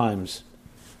our times,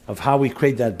 of how we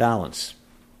create that balance.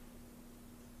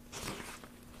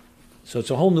 So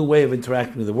it's a whole new way of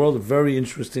interacting with the world, a very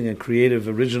interesting and creative,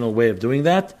 original way of doing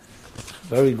that.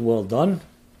 Very well done.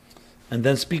 And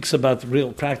then speaks about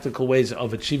real practical ways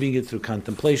of achieving it through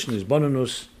contemplation,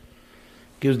 Isbonanus,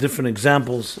 gives different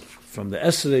examples from the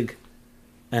Esrig,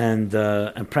 and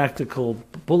practical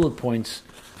bullet points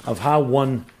of how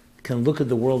one can look at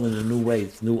the world in a new way,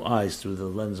 with new eyes, through the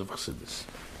lens of Chassidus.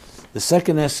 The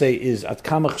second essay is At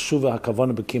Kama Chshuva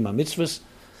HaKavana B'Kiyum HaMitzvahs.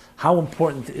 How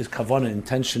important is Kavana,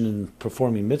 intention, in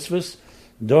performing mitzvahs?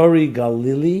 Dori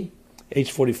Galili,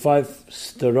 age 45,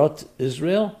 Sderot,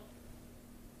 Israel.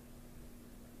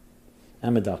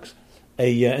 Amadox,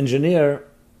 a engineer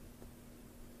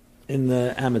in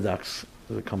the Amadox,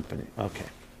 the company. Okay.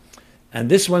 And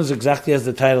this one's exactly as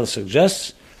the title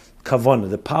suggests, Kavana,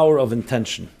 the power of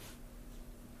intention.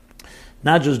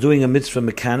 Not just doing a mitzvah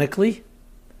mechanically,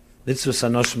 mitzvah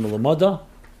sanoshim l'moda,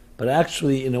 but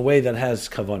actually in a way that has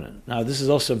kavana. Now, this is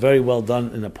also very well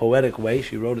done in a poetic way.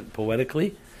 She wrote it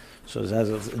poetically, so it has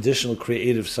an additional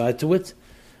creative side to it,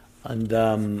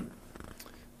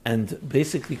 and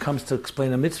basically comes to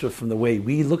explain a mitzvah from the way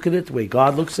we look at it, the way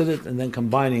God looks at it, and then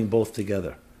combining both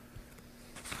together.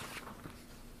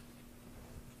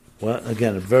 Well,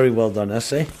 again, a very well done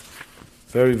essay.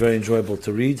 Very, very enjoyable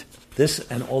to read. This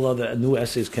and all other new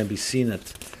essays can be seen at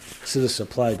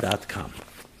chassidussupply.com.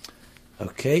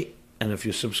 Okay, and if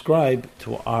you subscribe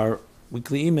to our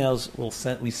weekly emails,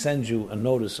 we send you a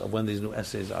notice of when these new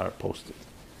essays are posted.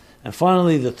 And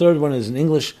finally, the third one is in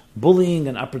English, Bullying,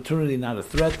 an Opportunity, Not a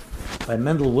Threat, by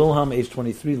Mendel Wilhelm, age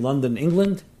 23, London,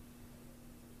 England.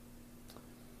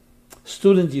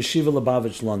 Student, Yeshiva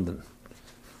Lubavitch, London.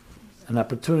 An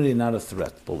opportunity, not a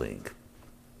threat, bullying.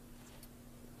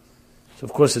 So,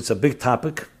 of course, it's a big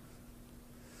topic.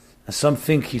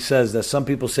 And he says that some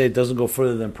people say it doesn't go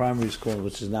further than primary school,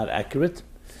 which is not accurate.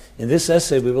 In this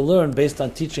essay, we will learn, based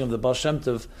on teaching of the Baal Shem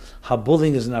Tov, how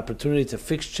bullying is an opportunity to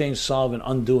fix, change, solve, and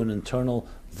undo an internal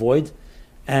void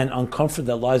and uncomfort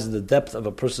that lies in the depth of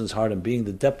a person's heart and being,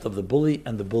 the depth of the bully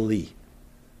and the bully,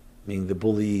 meaning the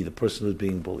bully, the person who's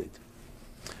being bullied.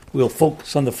 We will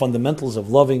focus on the fundamentals of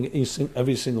loving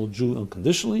every single Jew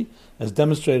unconditionally, as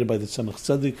demonstrated by the Tzemach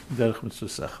Tzedek, Derech Mitzvah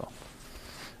Sechel.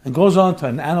 And goes on to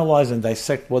analyze and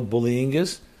dissect what bullying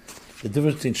is, the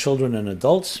difference between children and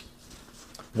adults.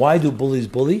 Why do bullies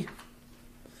bully?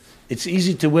 It's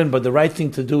easy to win, but the right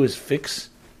thing to do is fix.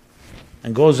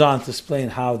 And goes on to explain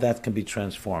how that can be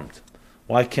transformed.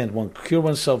 Why can't one cure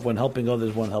oneself when helping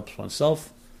others, one helps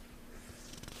oneself?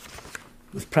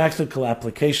 With practical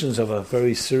applications of a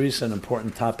very serious and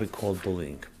important topic called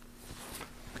bullying.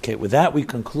 Okay, with that we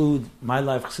conclude My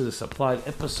Life Chassidus Applied,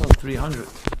 episode 300.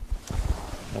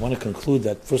 I want to conclude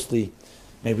that, firstly,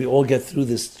 may we all get through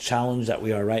this challenge that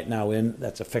we are right now in,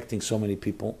 that's affecting so many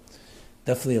people.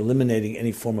 Definitely eliminating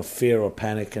any form of fear or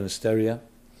panic and hysteria.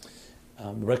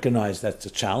 Recognize that's a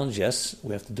challenge, yes,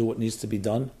 we have to do what needs to be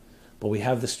done, but we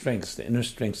have the strengths, the inner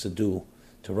strengths to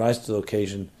rise to the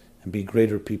occasion and be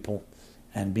greater people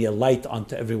and be a light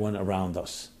unto everyone around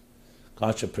us.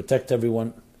 God should protect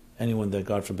everyone. Anyone that,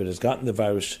 God forbid, has gotten the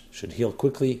virus should heal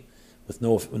quickly with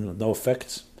no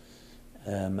effects.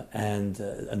 And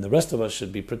the rest of us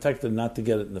should be protected not to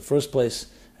get it in the first place,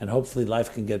 and hopefully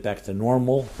life can get back to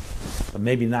normal, but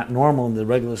maybe not normal in the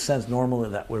regular sense, normal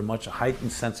in that we're much a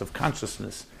heightened sense of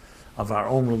consciousness of our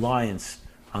own reliance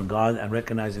on God and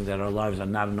recognizing that our lives are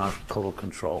not in our total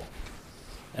control.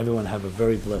 Everyone have a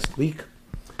very blessed week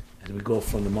as we go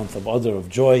from the month of Adar of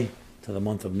joy to the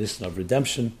month of Nisan of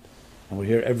redemption, and we're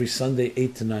here every Sunday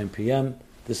 8 to 9 p.m.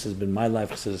 This has been My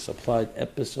Life Chassidus Applied,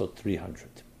 episode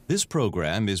 300. This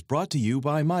program is brought to you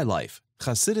by My Life,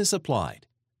 Chassidus Applied.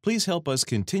 Please help us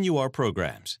continue our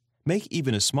programs. Make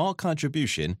even a small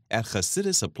contribution at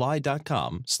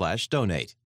chassidusapply.com/donate.